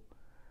people.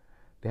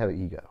 They have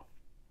an ego,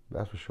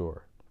 that's for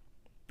sure.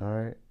 All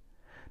right.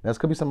 Now this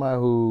could be somebody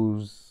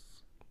who's,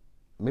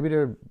 maybe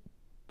they're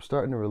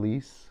starting to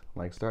release,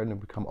 like starting to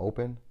become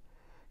open.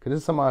 Because this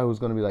is somebody who's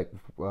going to be like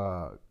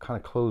kind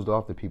of closed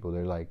off to people.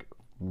 They're like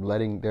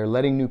letting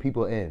new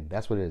people in.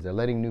 That's what it is. They're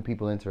letting new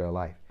people into their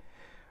life.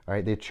 All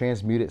right. They've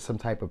transmuted some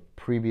type of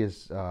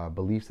previous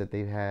beliefs that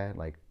they've had,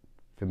 like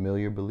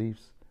familiar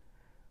beliefs.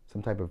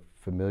 Some type of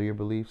familiar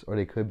beliefs, or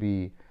they could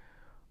be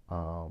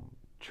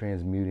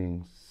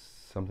transmuting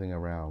something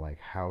around like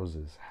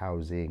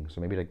housing.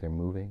 So maybe like they're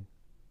moving,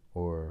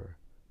 or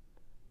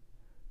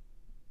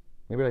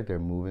maybe like they're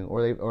moving,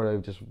 or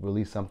they've just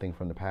released something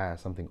from the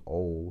past, something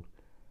old,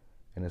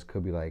 and this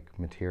could be like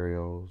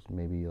materials,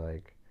 maybe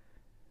like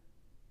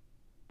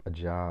a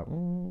job.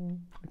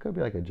 It could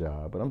be like a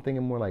job, but I'm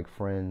thinking more like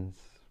friends,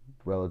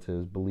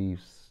 relatives,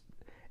 beliefs,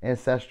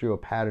 ancestral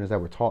patterns that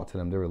were taught to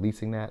them. They're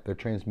releasing that. They're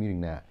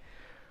transmuting that.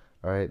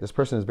 All right. This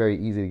person is very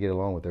easy to get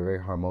along with. They're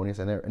very harmonious,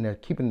 and they're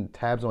keeping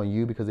tabs on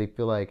you because they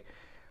feel like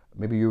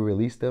maybe you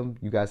released them.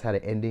 You guys had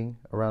an ending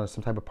around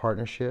some type of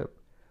partnership.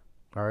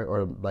 All right.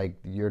 Or like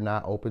you're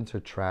not open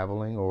to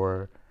traveling,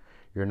 or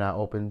you're not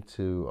open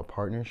to a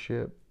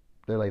partnership.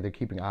 They're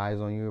keeping eyes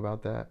on you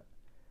about that.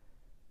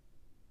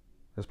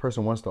 This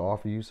person wants to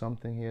offer you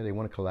something here. They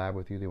want to collab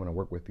with you. They want to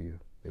work with you.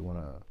 They want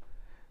to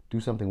do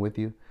something with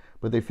you,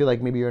 but they feel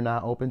like maybe you're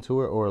not open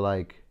to it, or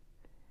like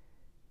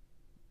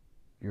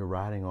you're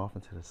riding off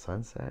into the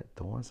sunset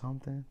doing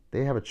something.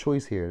 They have a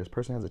choice here. This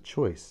person has a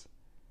choice,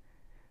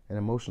 an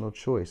emotional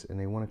choice, and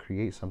they want to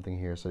create something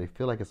here. So they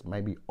feel like it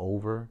might be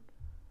over,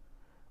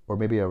 or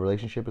maybe a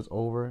relationship is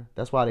over.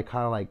 That's why they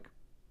kind of like,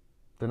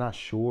 they're not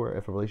sure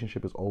if a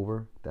relationship is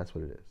over. That's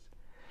what it is.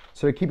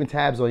 So they're keeping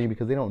tabs on you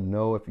because they don't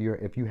know if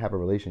you have a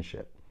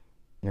relationship,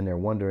 and they're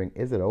wondering,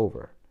 is it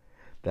over?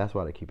 That's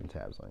why they're keeping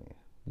tabs on you.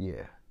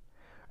 Yeah.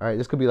 All right.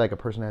 This could be like a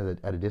person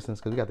at a distance,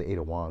 because we got the 8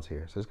 of Wands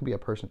here. So this could be a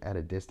person at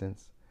a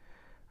distance.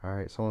 All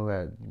right.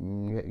 Someone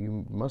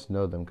you must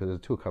know them, because there's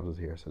 2 couples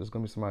here. So this is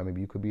going to be somebody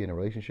maybe you could be in a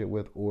relationship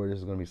with, or this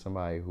is going to be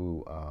somebody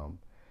who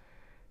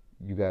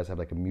you guys have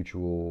like a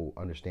mutual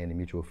understanding,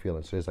 mutual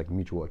feeling. So there's like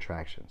mutual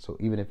attraction. So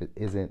even if it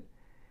isn't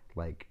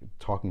like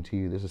talking to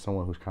you, this is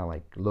someone who's kind of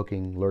like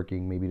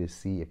lurking, maybe to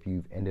see if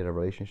you've ended a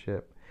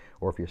relationship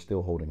or if you're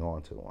still holding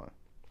on to one.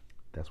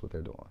 That's what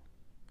they're doing.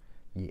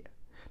 Yeah.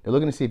 They're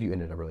looking to see if you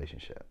ended a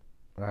relationship.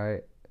 All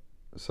right.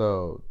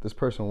 So this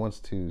person wants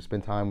to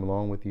spend time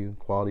along with you,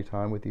 quality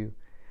time with you.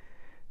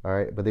 All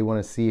right. But they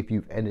want to see if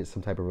you've ended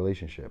some type of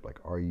relationship. Like,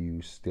 are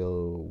you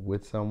still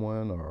with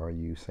someone, or are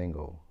you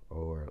single,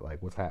 or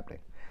like what's happening?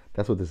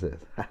 That's what this is.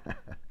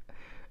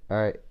 All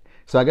right.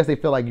 So I guess they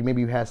feel like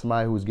maybe you had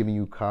somebody who's giving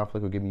you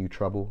conflict or giving you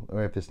trouble,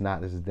 or if it's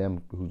not, this is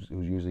them who's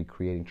usually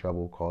creating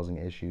trouble, causing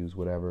issues,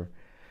 whatever.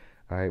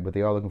 All right, but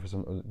they are looking for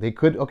some. They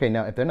could, okay.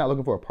 Now, if they're not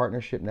looking for a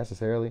partnership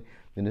necessarily,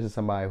 then this is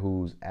somebody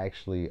who's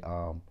actually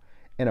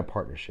in a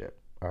partnership.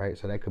 All right,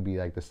 so that could be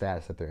like the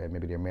status that they're in.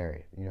 Maybe they're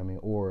married, you know what I mean?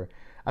 Or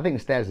I think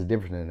the status is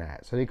different than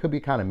that. So they could be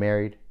kind of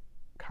married.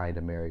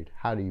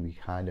 How do you be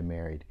kind of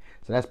married?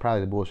 So that's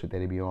probably the bullshit that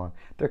they be on.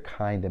 They're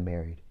kind of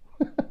married.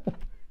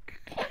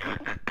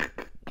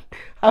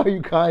 How are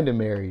you kind of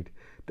married?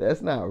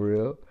 That's not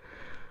real.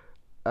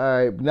 All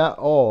right, not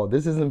all.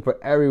 This isn't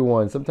for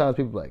everyone. Sometimes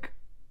people are like,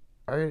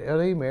 are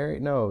they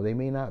married? No, they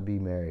may not be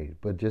married.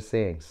 But just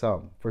saying,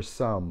 for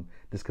some,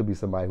 this could be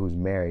somebody who's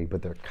married,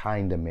 but they're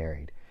kind of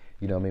married.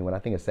 You know what I mean? When I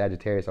think of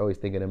Sagittarius, I always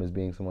think of them as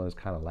being someone who's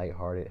kind of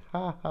lighthearted.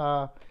 Ha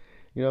ha.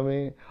 You know what I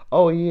mean?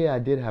 Oh yeah, I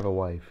did have a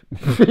wife.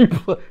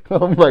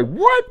 I'm like,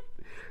 what?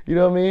 You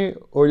know what I mean?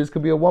 Or this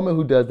could be a woman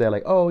who does that.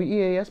 Like, oh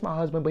yeah, that's my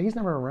husband, but he's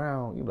never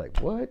around. You're like,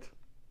 what?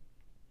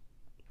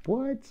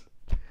 What?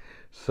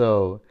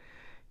 So,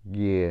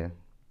 yeah.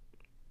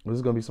 This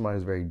is going to be somebody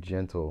who's very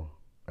gentle.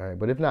 All right.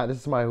 But if not, this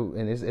is somebody who,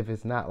 and if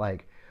it's not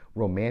like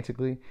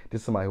romantically,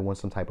 this is somebody who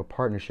wants some type of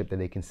partnership that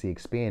they can see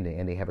expanding,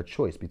 and they have a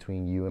choice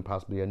between you and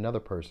possibly another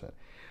person.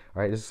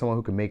 All right. This is someone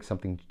who can make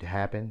something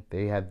happen.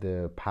 They have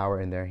the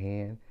power in their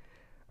hand.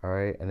 All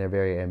right. And they're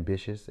very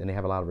ambitious, and they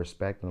have a lot of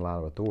respect and a lot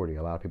of authority.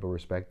 A lot of people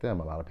respect them.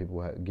 A lot of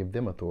people give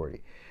them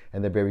authority,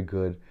 and they're very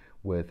good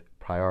with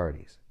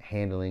priorities,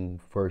 handling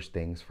first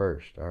things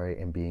first. All right.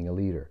 And being a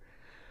leader.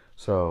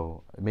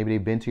 So maybe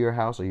they've been to your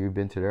house or you've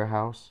been to their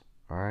house.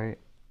 All right.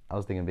 I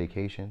was thinking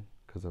vacation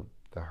because of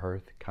the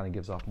hearth. Kind of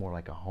gives off more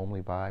like a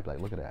homely vibe. Like,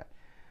 look at that.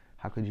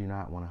 How could you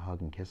not want to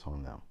hug and kiss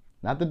on them?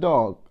 Not the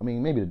dog. I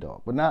mean, maybe the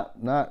dog, but not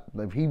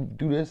if he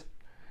do this,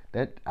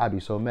 that I'd be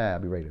so mad.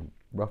 I'd be ready to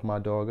rough my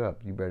dog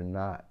up. You better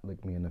not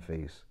lick me in the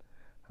face.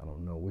 I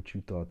don't know what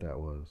you thought that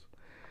was.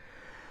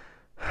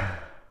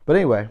 But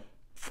anyway,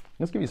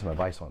 let's give you some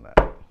advice on that.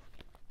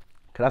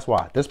 Because that's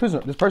why. This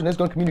person is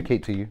going to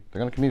communicate to you. They're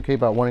going to communicate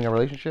about wanting a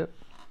relationship.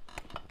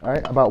 All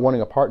right. About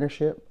wanting a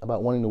partnership.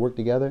 About wanting to work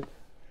together.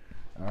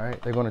 All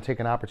right. They're going to take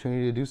an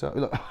opportunity to do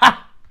something. Look,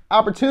 ha!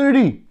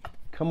 Opportunity.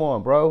 Come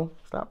on, bro.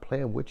 Stop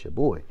playing with your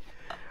boy.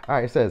 All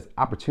right. It says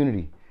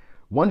opportunity.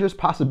 Wondrous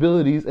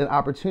possibilities and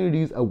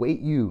opportunities await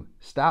you.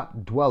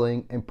 Stop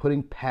dwelling and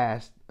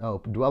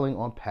dwelling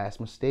on past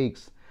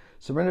mistakes.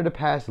 Surrender the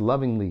past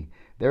lovingly.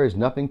 There is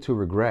nothing to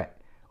regret.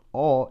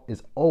 All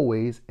is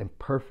always in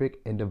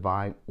perfect and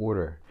divine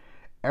order.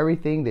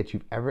 Everything that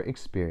you've ever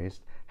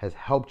experienced has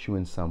helped you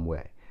in some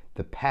way.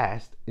 The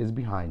past is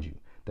behind you.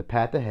 The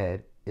path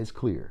ahead is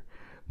clear.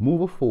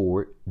 Move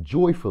forward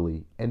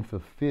joyfully and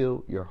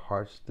fulfill your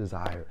heart's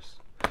desires.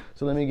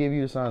 So let me give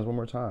you the signs one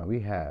more time. We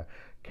have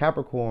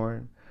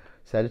Capricorn,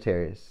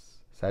 Sagittarius,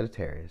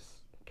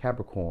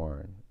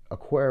 Capricorn,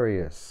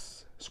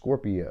 Aquarius,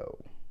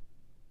 Scorpio.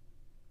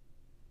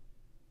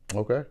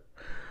 Okay.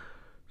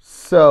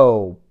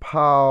 So,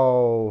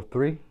 Pile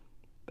 3,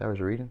 that was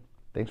your reading.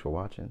 Thanks for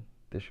watching.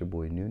 This your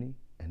boy Noonie,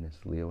 and this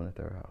is Leo in the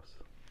third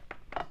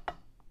house.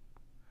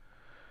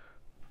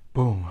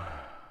 Boom.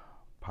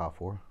 Pile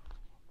 4.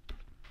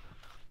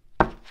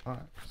 All right,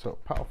 so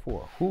Pile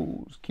 4.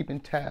 Who's keeping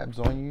tabs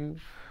on you?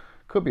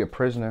 Could be a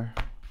prisoner.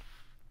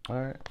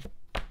 All right.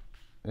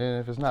 And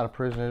if it's not a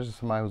prisoner, this is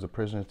somebody who's a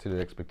prisoner to the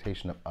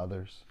expectation of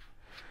others.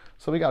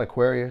 So we got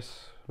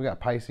Aquarius. We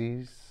got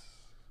Pisces.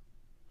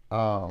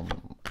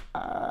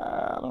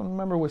 I don't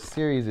remember what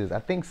Ceres is. I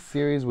think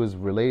Ceres was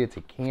related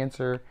to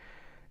Cancer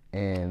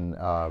and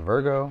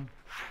Virgo,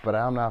 but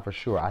I'm not for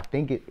sure. I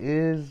think it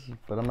is,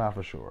 but I'm not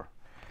for sure.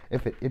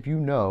 If you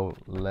know,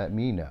 let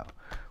me know.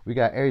 We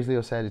got Aries,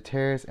 Leo,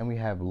 Sagittarius, and we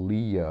have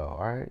Leo.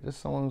 All right, this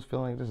is someone who's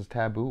feeling like this is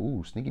taboo.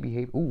 Ooh, sneaky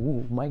behavior.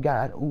 Ooh, my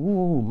God.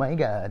 Ooh, my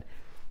God.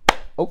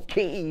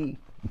 Okay.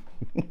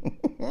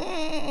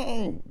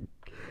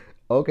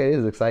 Okay, this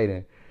is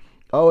exciting.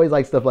 I always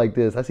like stuff like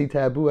this. I see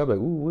taboo. I'm like,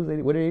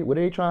 ooh, what are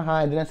they trying to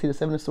hide? And then I see the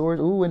Seven of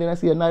Swords. Ooh, and then I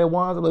see a Knight of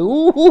Wands. I'm like,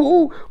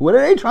 ooh, what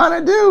are they trying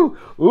to do?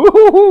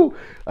 Ooh.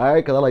 All right,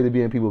 because I like to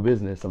be in people's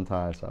business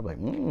sometimes. So I'm like,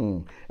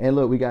 And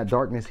look, we got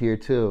darkness here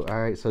too.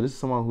 All right, so this is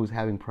someone who's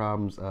having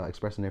problems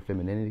expressing their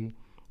femininity.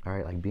 All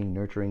right, like being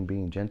nurturing,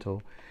 being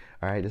gentle.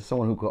 All right, this is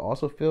someone who could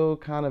also feel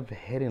kind of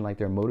hidden, like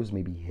their motives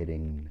may be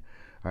hidden.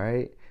 All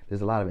right,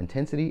 there's a lot of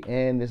intensity,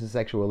 and this is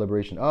sexual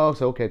liberation. Oh,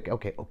 so okay.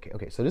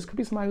 So this could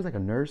be somebody who's like a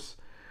nurse,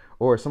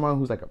 or someone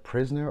who's like a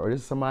prisoner, or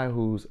this is somebody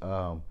who's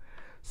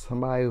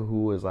somebody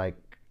who is like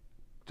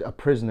a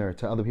prisoner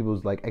to other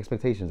people's like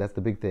expectations. That's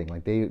the big thing.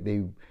 Like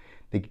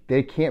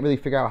they can't really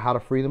figure out how to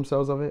free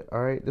themselves of it.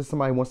 All right, this is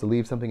somebody who wants to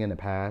leave something in the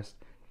past.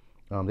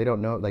 They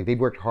don't know, like they've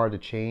worked hard to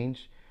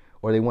change,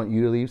 or they want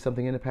you to leave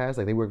something in the past.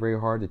 Like they work very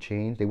hard to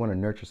change. They want to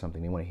nurture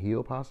something. They want to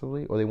heal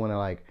possibly, or they want to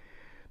like.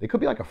 They could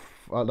be like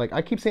like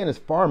I keep saying this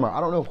farmer. I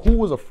don't know who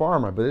was a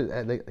farmer, but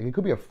it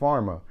could be a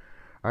farmer.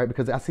 All right,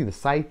 because I see the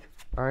scythe.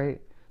 All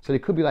right. So they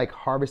could be like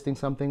harvesting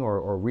something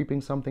or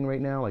reaping something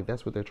right now. Like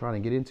that's what they're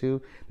trying to get into.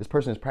 This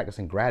person is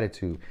practicing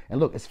gratitude. And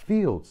look, it's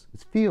fields.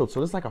 It's fields.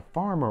 So it's like a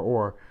farmer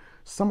or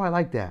somebody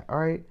like that. All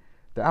right.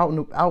 They're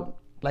out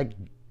like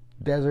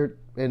desert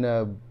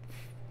in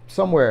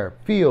somewhere,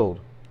 field,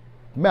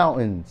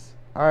 mountains.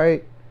 All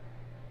right.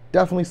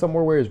 Definitely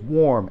somewhere where it's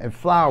warm and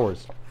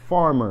flowers.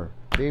 Farmer.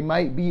 They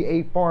might be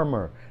a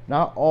farmer.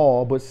 Not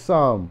all, but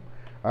some.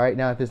 All right.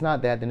 Now, if it's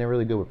not that, then they're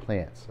really good with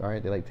plants. All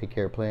right. They like to take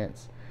care of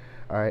plants.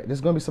 All right. This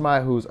is going to be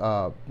somebody who's,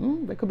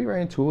 they could be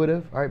very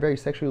intuitive. All right. Very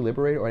sexually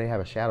liberated, or they have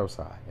a shadow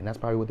side. And that's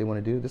probably what they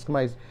want to do. This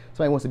somebody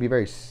wants to be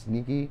very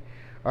sneaky.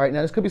 All right.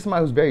 Now, this could be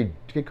somebody who's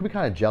it could be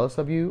kind of jealous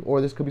of you,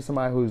 or this could be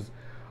somebody who's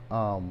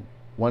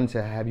wanting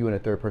to have you in a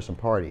third person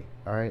party.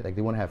 All right. Like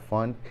they want to have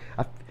fun.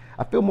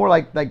 I feel more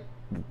like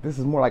this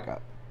is more like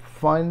a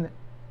fun,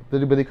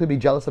 but they could be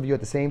jealous of you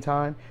at the same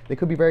time. They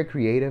could be very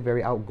creative,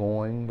 very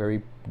outgoing,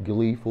 very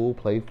gleeful,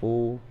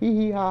 playful, hee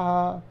hee ha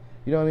ha.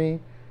 You know what I mean?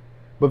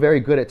 But very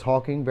good at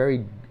talking,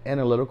 very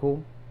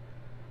analytical.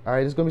 All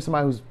right, there's gonna be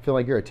somebody who's feel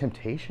like you're a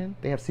temptation.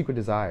 They have secret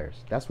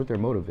desires. That's what their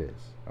motive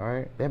is. All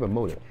right, they have a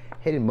motive,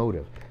 hidden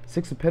motive.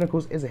 Six of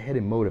Pentacles is a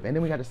hidden motive, and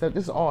then we got to step.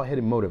 This is all a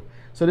hidden motive.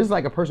 So this is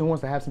like a person who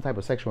wants to have some type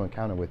of sexual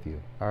encounter with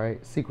you. All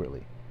right,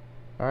 secretly.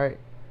 All right.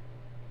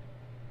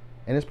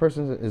 And this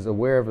person is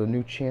aware of a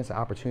new chance,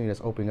 opportunity that's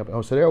opening up.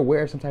 Oh, so they're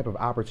aware of some type of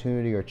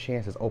opportunity or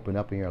chance that's opened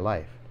up in your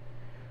life.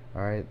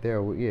 All right,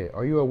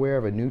 Are you aware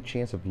of a new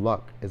chance of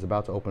luck is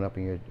about to open up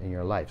in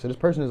your life? So this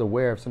person is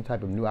aware of some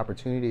type of new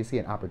opportunity. They see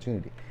an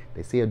opportunity.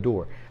 They see a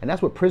door, and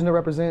that's what prisoner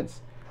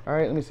represents. All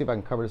right, let me see if I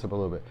can cover this up a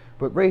little bit.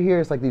 But right here,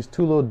 it's like these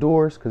two little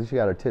doors because she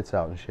got her tits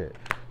out and shit.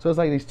 So it's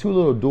like these two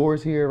little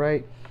doors here,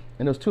 right?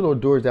 And those two little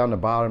doors down the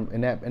bottom.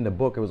 In the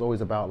book, it was always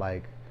about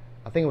like,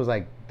 I think it was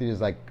like these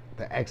like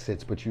the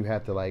exits, but you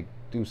have to like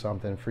do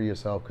something, free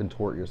yourself,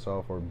 contort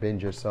yourself, or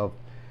bend yourself,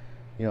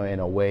 you know, in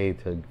a way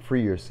to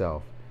free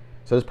yourself.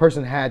 So this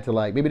person had to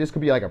like, maybe this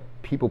could be like a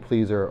people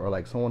pleaser or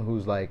like someone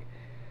who's like,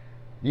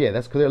 yeah,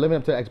 that's because they're living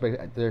up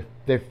to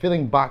they're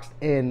feeling boxed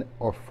in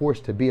or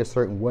forced to be a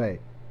certain way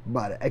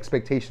by the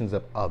expectations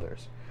of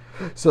others.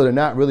 So they're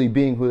not really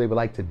being who they would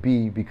like to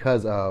be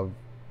because of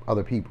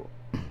other people.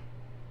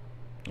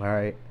 All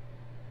right,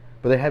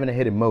 but they're having a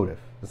hidden motive.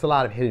 There's a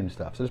lot of hidden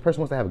stuff. So this person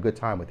wants to have a good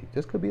time with you.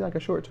 This could be like a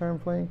short-term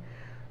fling,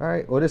 all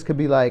right? Or this could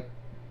be like,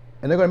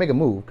 and they're going to make a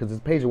move because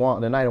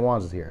the Knight of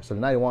Wands is here. So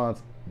the Knight of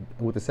Wands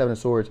with the Seven of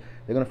Swords,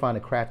 they're going to find a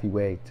crafty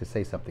way to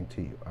say something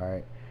to you, all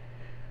right?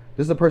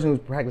 This is a person who's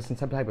practicing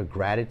some type of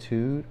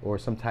gratitude or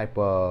some type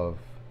of,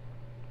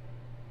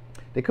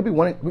 they could be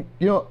wanting,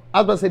 you know, I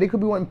was about to say they could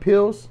be wanting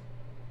pills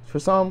for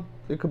some.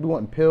 They could be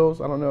wanting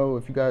pills. I don't know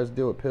if you guys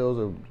deal with pills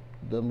or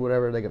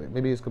whatever.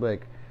 Maybe this could be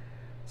like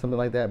something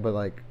like that, but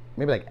like,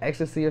 maybe like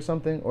ecstasy or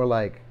something, or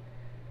like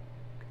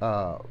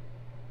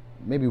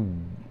maybe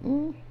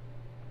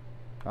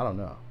I don't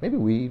know, maybe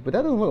weed, but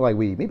that doesn't look like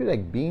weed. Maybe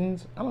like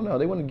beans. I don't know.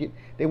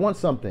 They want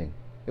something.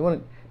 They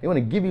want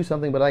to give you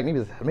something, but like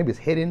maybe it's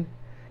hidden,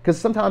 because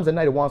sometimes the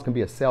Knight of Wands can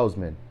be a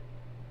salesman.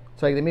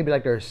 So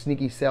like they're a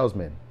sneaky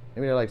salesman.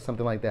 Maybe they're like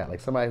something like that, like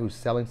somebody who's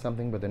selling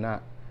something, but they're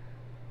not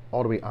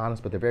all the way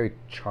honest, but they're very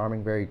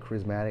charming, very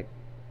charismatic,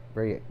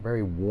 very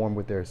very warm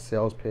with their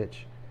sales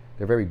pitch.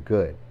 They're very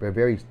good. They're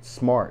very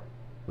smart.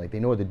 Like they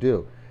know what to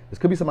do. This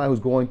could be somebody who's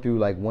going through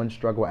like one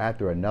struggle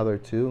after another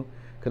too.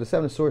 Because the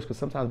Seven of Swords could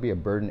sometimes be a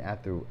burden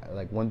after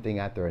like one thing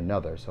after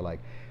another. So like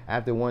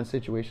after one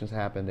situation's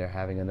happened, they're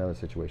having another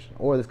situation.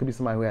 Or this could be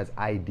somebody who has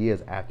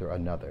ideas after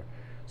another.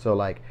 So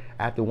like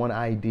after one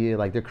idea,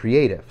 like they're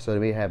creative. So they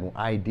may have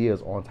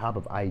ideas on top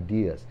of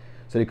ideas.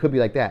 So they could be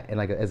like that. And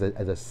like as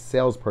a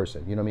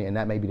salesperson, you know what I mean? And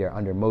that may be their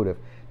under motive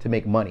to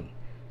make money.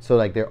 So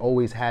like they're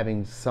always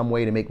having some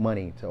way to make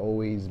money, to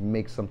always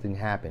make something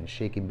happen,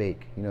 shake and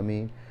bake, you know what I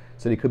mean?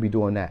 So they could be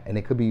doing that. And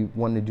they could be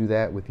wanting to do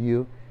that with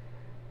you,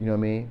 you know what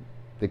I mean?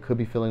 They could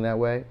be feeling that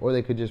way. Or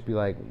they could just be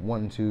like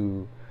wanting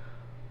to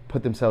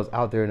put themselves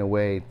out there in a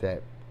way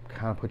that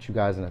kind of puts you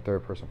guys in a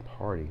third person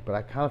party. But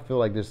I kind of feel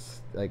like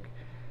there's like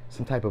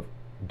some type of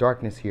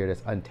darkness here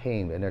that's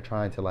untamed, and they're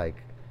trying to like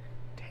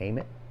tame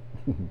it.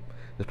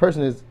 This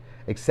person is,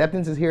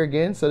 acceptance is here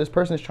again. So this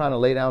person is trying to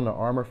lay down the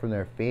armor from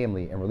their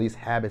family and release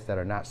habits that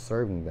are not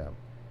serving them.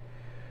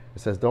 It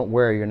says, don't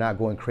worry, you're not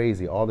going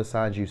crazy. All the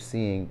signs you're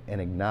seeing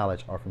and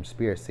acknowledge are from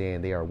Spirit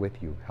saying they are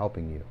with you,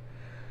 helping you.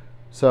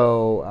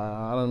 So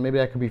I don't know, maybe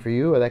that could be for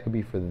you or that could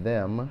be for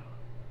them.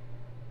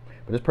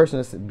 But this person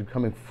is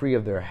becoming free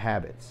of their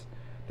habits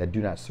that do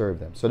not serve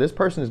them. So this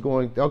person is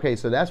going, okay,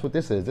 so that's what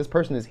this is. This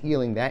person is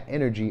healing that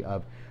energy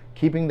of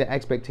keeping the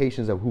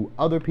expectations of who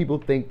other people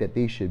think that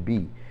they should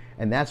be.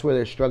 And that's where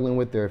they're struggling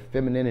with their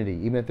femininity,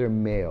 even if they're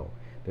male.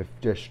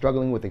 They're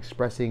struggling with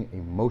expressing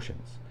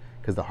emotions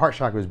because the heart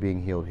chakra is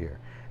being healed here.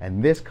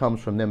 And this comes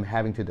from them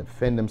having to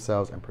defend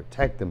themselves and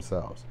protect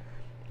themselves.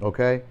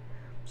 Okay?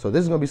 So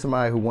this is going to be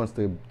somebody who wants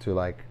to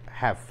like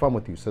have fun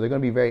with you. So they're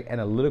going to be very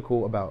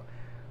analytical about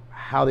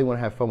how they want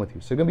to have fun with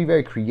you. So they're going to be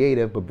very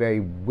creative, but very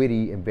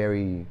witty and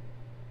very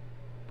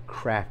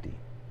crafty,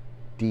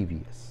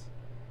 devious.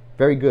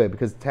 Very good,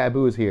 because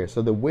taboo is here.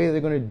 So the way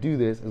they're going to do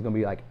this is going to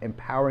be like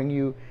empowering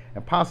you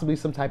and possibly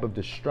some type of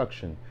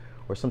destruction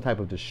or some type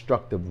of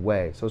destructive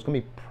way. So it's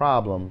going to be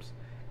problems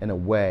in a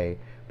way,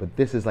 but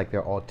this is like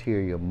their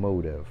ulterior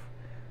motive.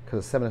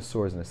 Because the Seven of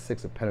Swords and the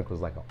Six of Pentacles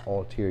is like an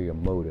ulterior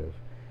motive.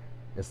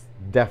 It's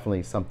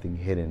definitely something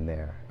hidden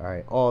there. All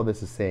right. All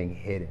this is saying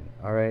hidden.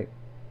 All right.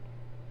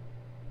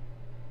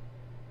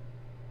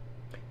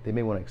 they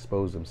may want to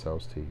expose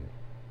themselves to you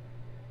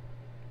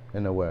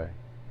in a way.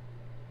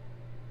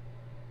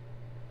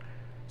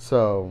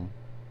 So,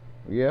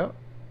 yeah.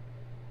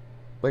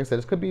 Like I said,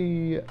 this could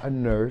be a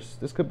nurse.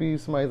 This could be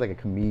somebody like a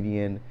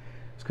comedian.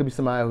 This could be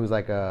somebody who's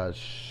like a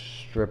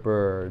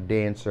stripper,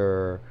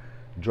 dancer,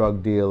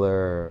 drug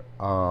dealer,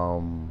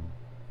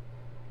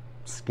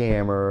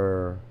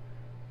 scammer,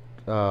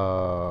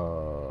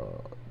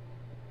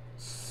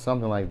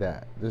 something like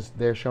that.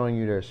 They're showing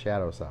you their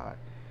shadow side,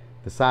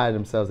 the side of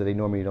themselves that they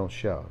normally don't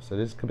show. So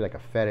this could be like a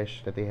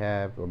fetish that they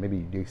have, or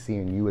maybe they're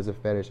seeing you as a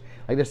fetish.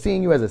 Like they're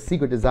seeing you as a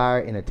secret desire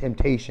and a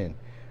temptation,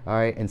 all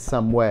right, in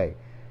some way.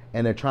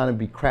 And they're trying to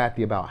be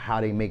crafty about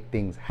how they make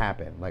things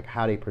happen, like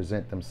how they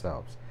present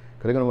themselves.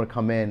 Because they're going to want to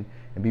come in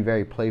and be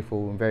very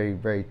playful and very,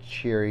 very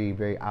cheery,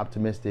 very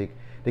optimistic.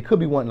 They could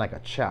be wanting like a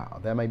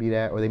child. That might be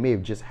that. Or they may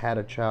have just had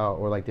a child,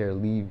 or like they're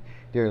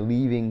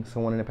leaving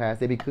someone in the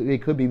past. They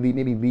could be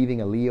maybe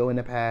leaving a Leo in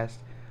the past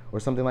or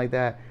something like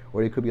that.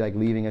 Or they could be like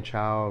leaving a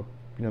child,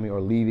 you know what I mean?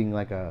 Or leaving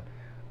like a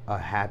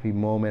happy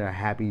moment, a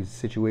happy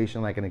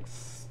situation, like an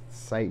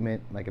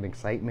excitement,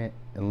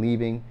 and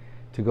leaving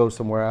to go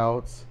somewhere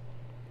else.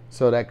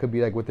 So that could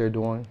be like what they're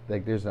doing.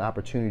 Like there's an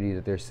opportunity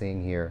that they're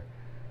seeing here,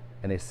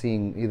 and they're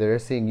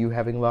seeing you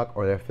having luck,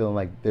 or they're feeling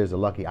like there's a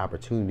lucky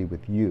opportunity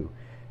with you,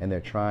 and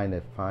they're trying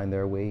to find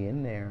their way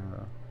in there.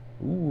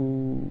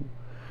 Ooh.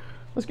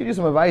 Let's give you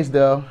some advice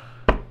though.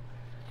 All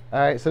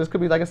right, so this could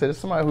be, like I said, this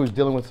is somebody who's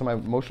dealing with some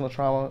emotional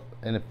trauma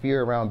and a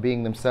fear around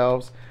being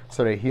themselves,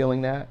 so they're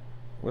healing that.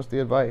 What's the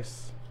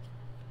advice?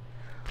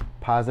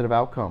 Positive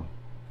outcome.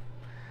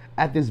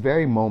 At this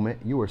very moment,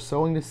 you are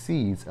sowing the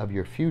seeds of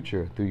your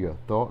future through your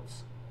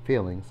thoughts,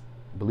 feelings,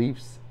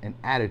 beliefs, and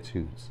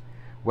attitudes.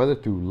 Whether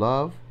through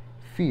love,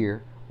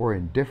 fear, or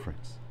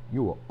indifference,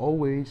 you are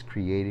always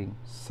creating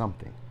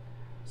something.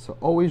 So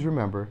always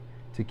remember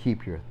to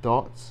keep your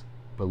thoughts,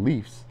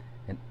 beliefs,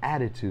 and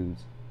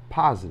attitudes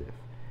positive,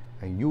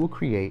 and you will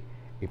create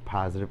a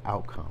positive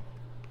outcome.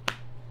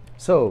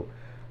 So,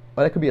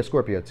 that could be a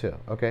Scorpio too,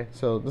 okay?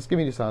 So let's give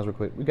you the signs real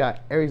quick. We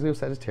got Aries, Leo,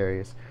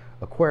 Sagittarius,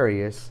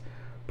 Aquarius,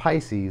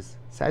 Pisces,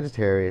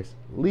 Sagittarius,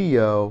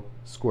 Leo,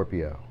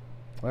 Scorpio.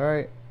 All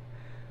right.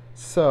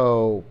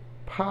 So,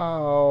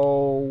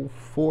 Pow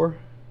 4,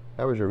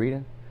 that was your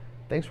reading.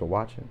 Thanks for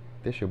watching.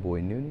 This your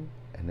boy Noonie,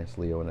 and that's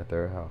Leo in the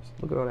 3rd house.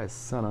 Look at all that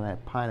sun on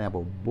that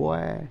pineapple,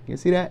 boy. You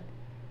see that?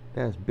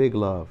 That's big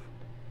love.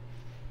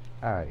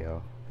 All right,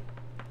 y'all.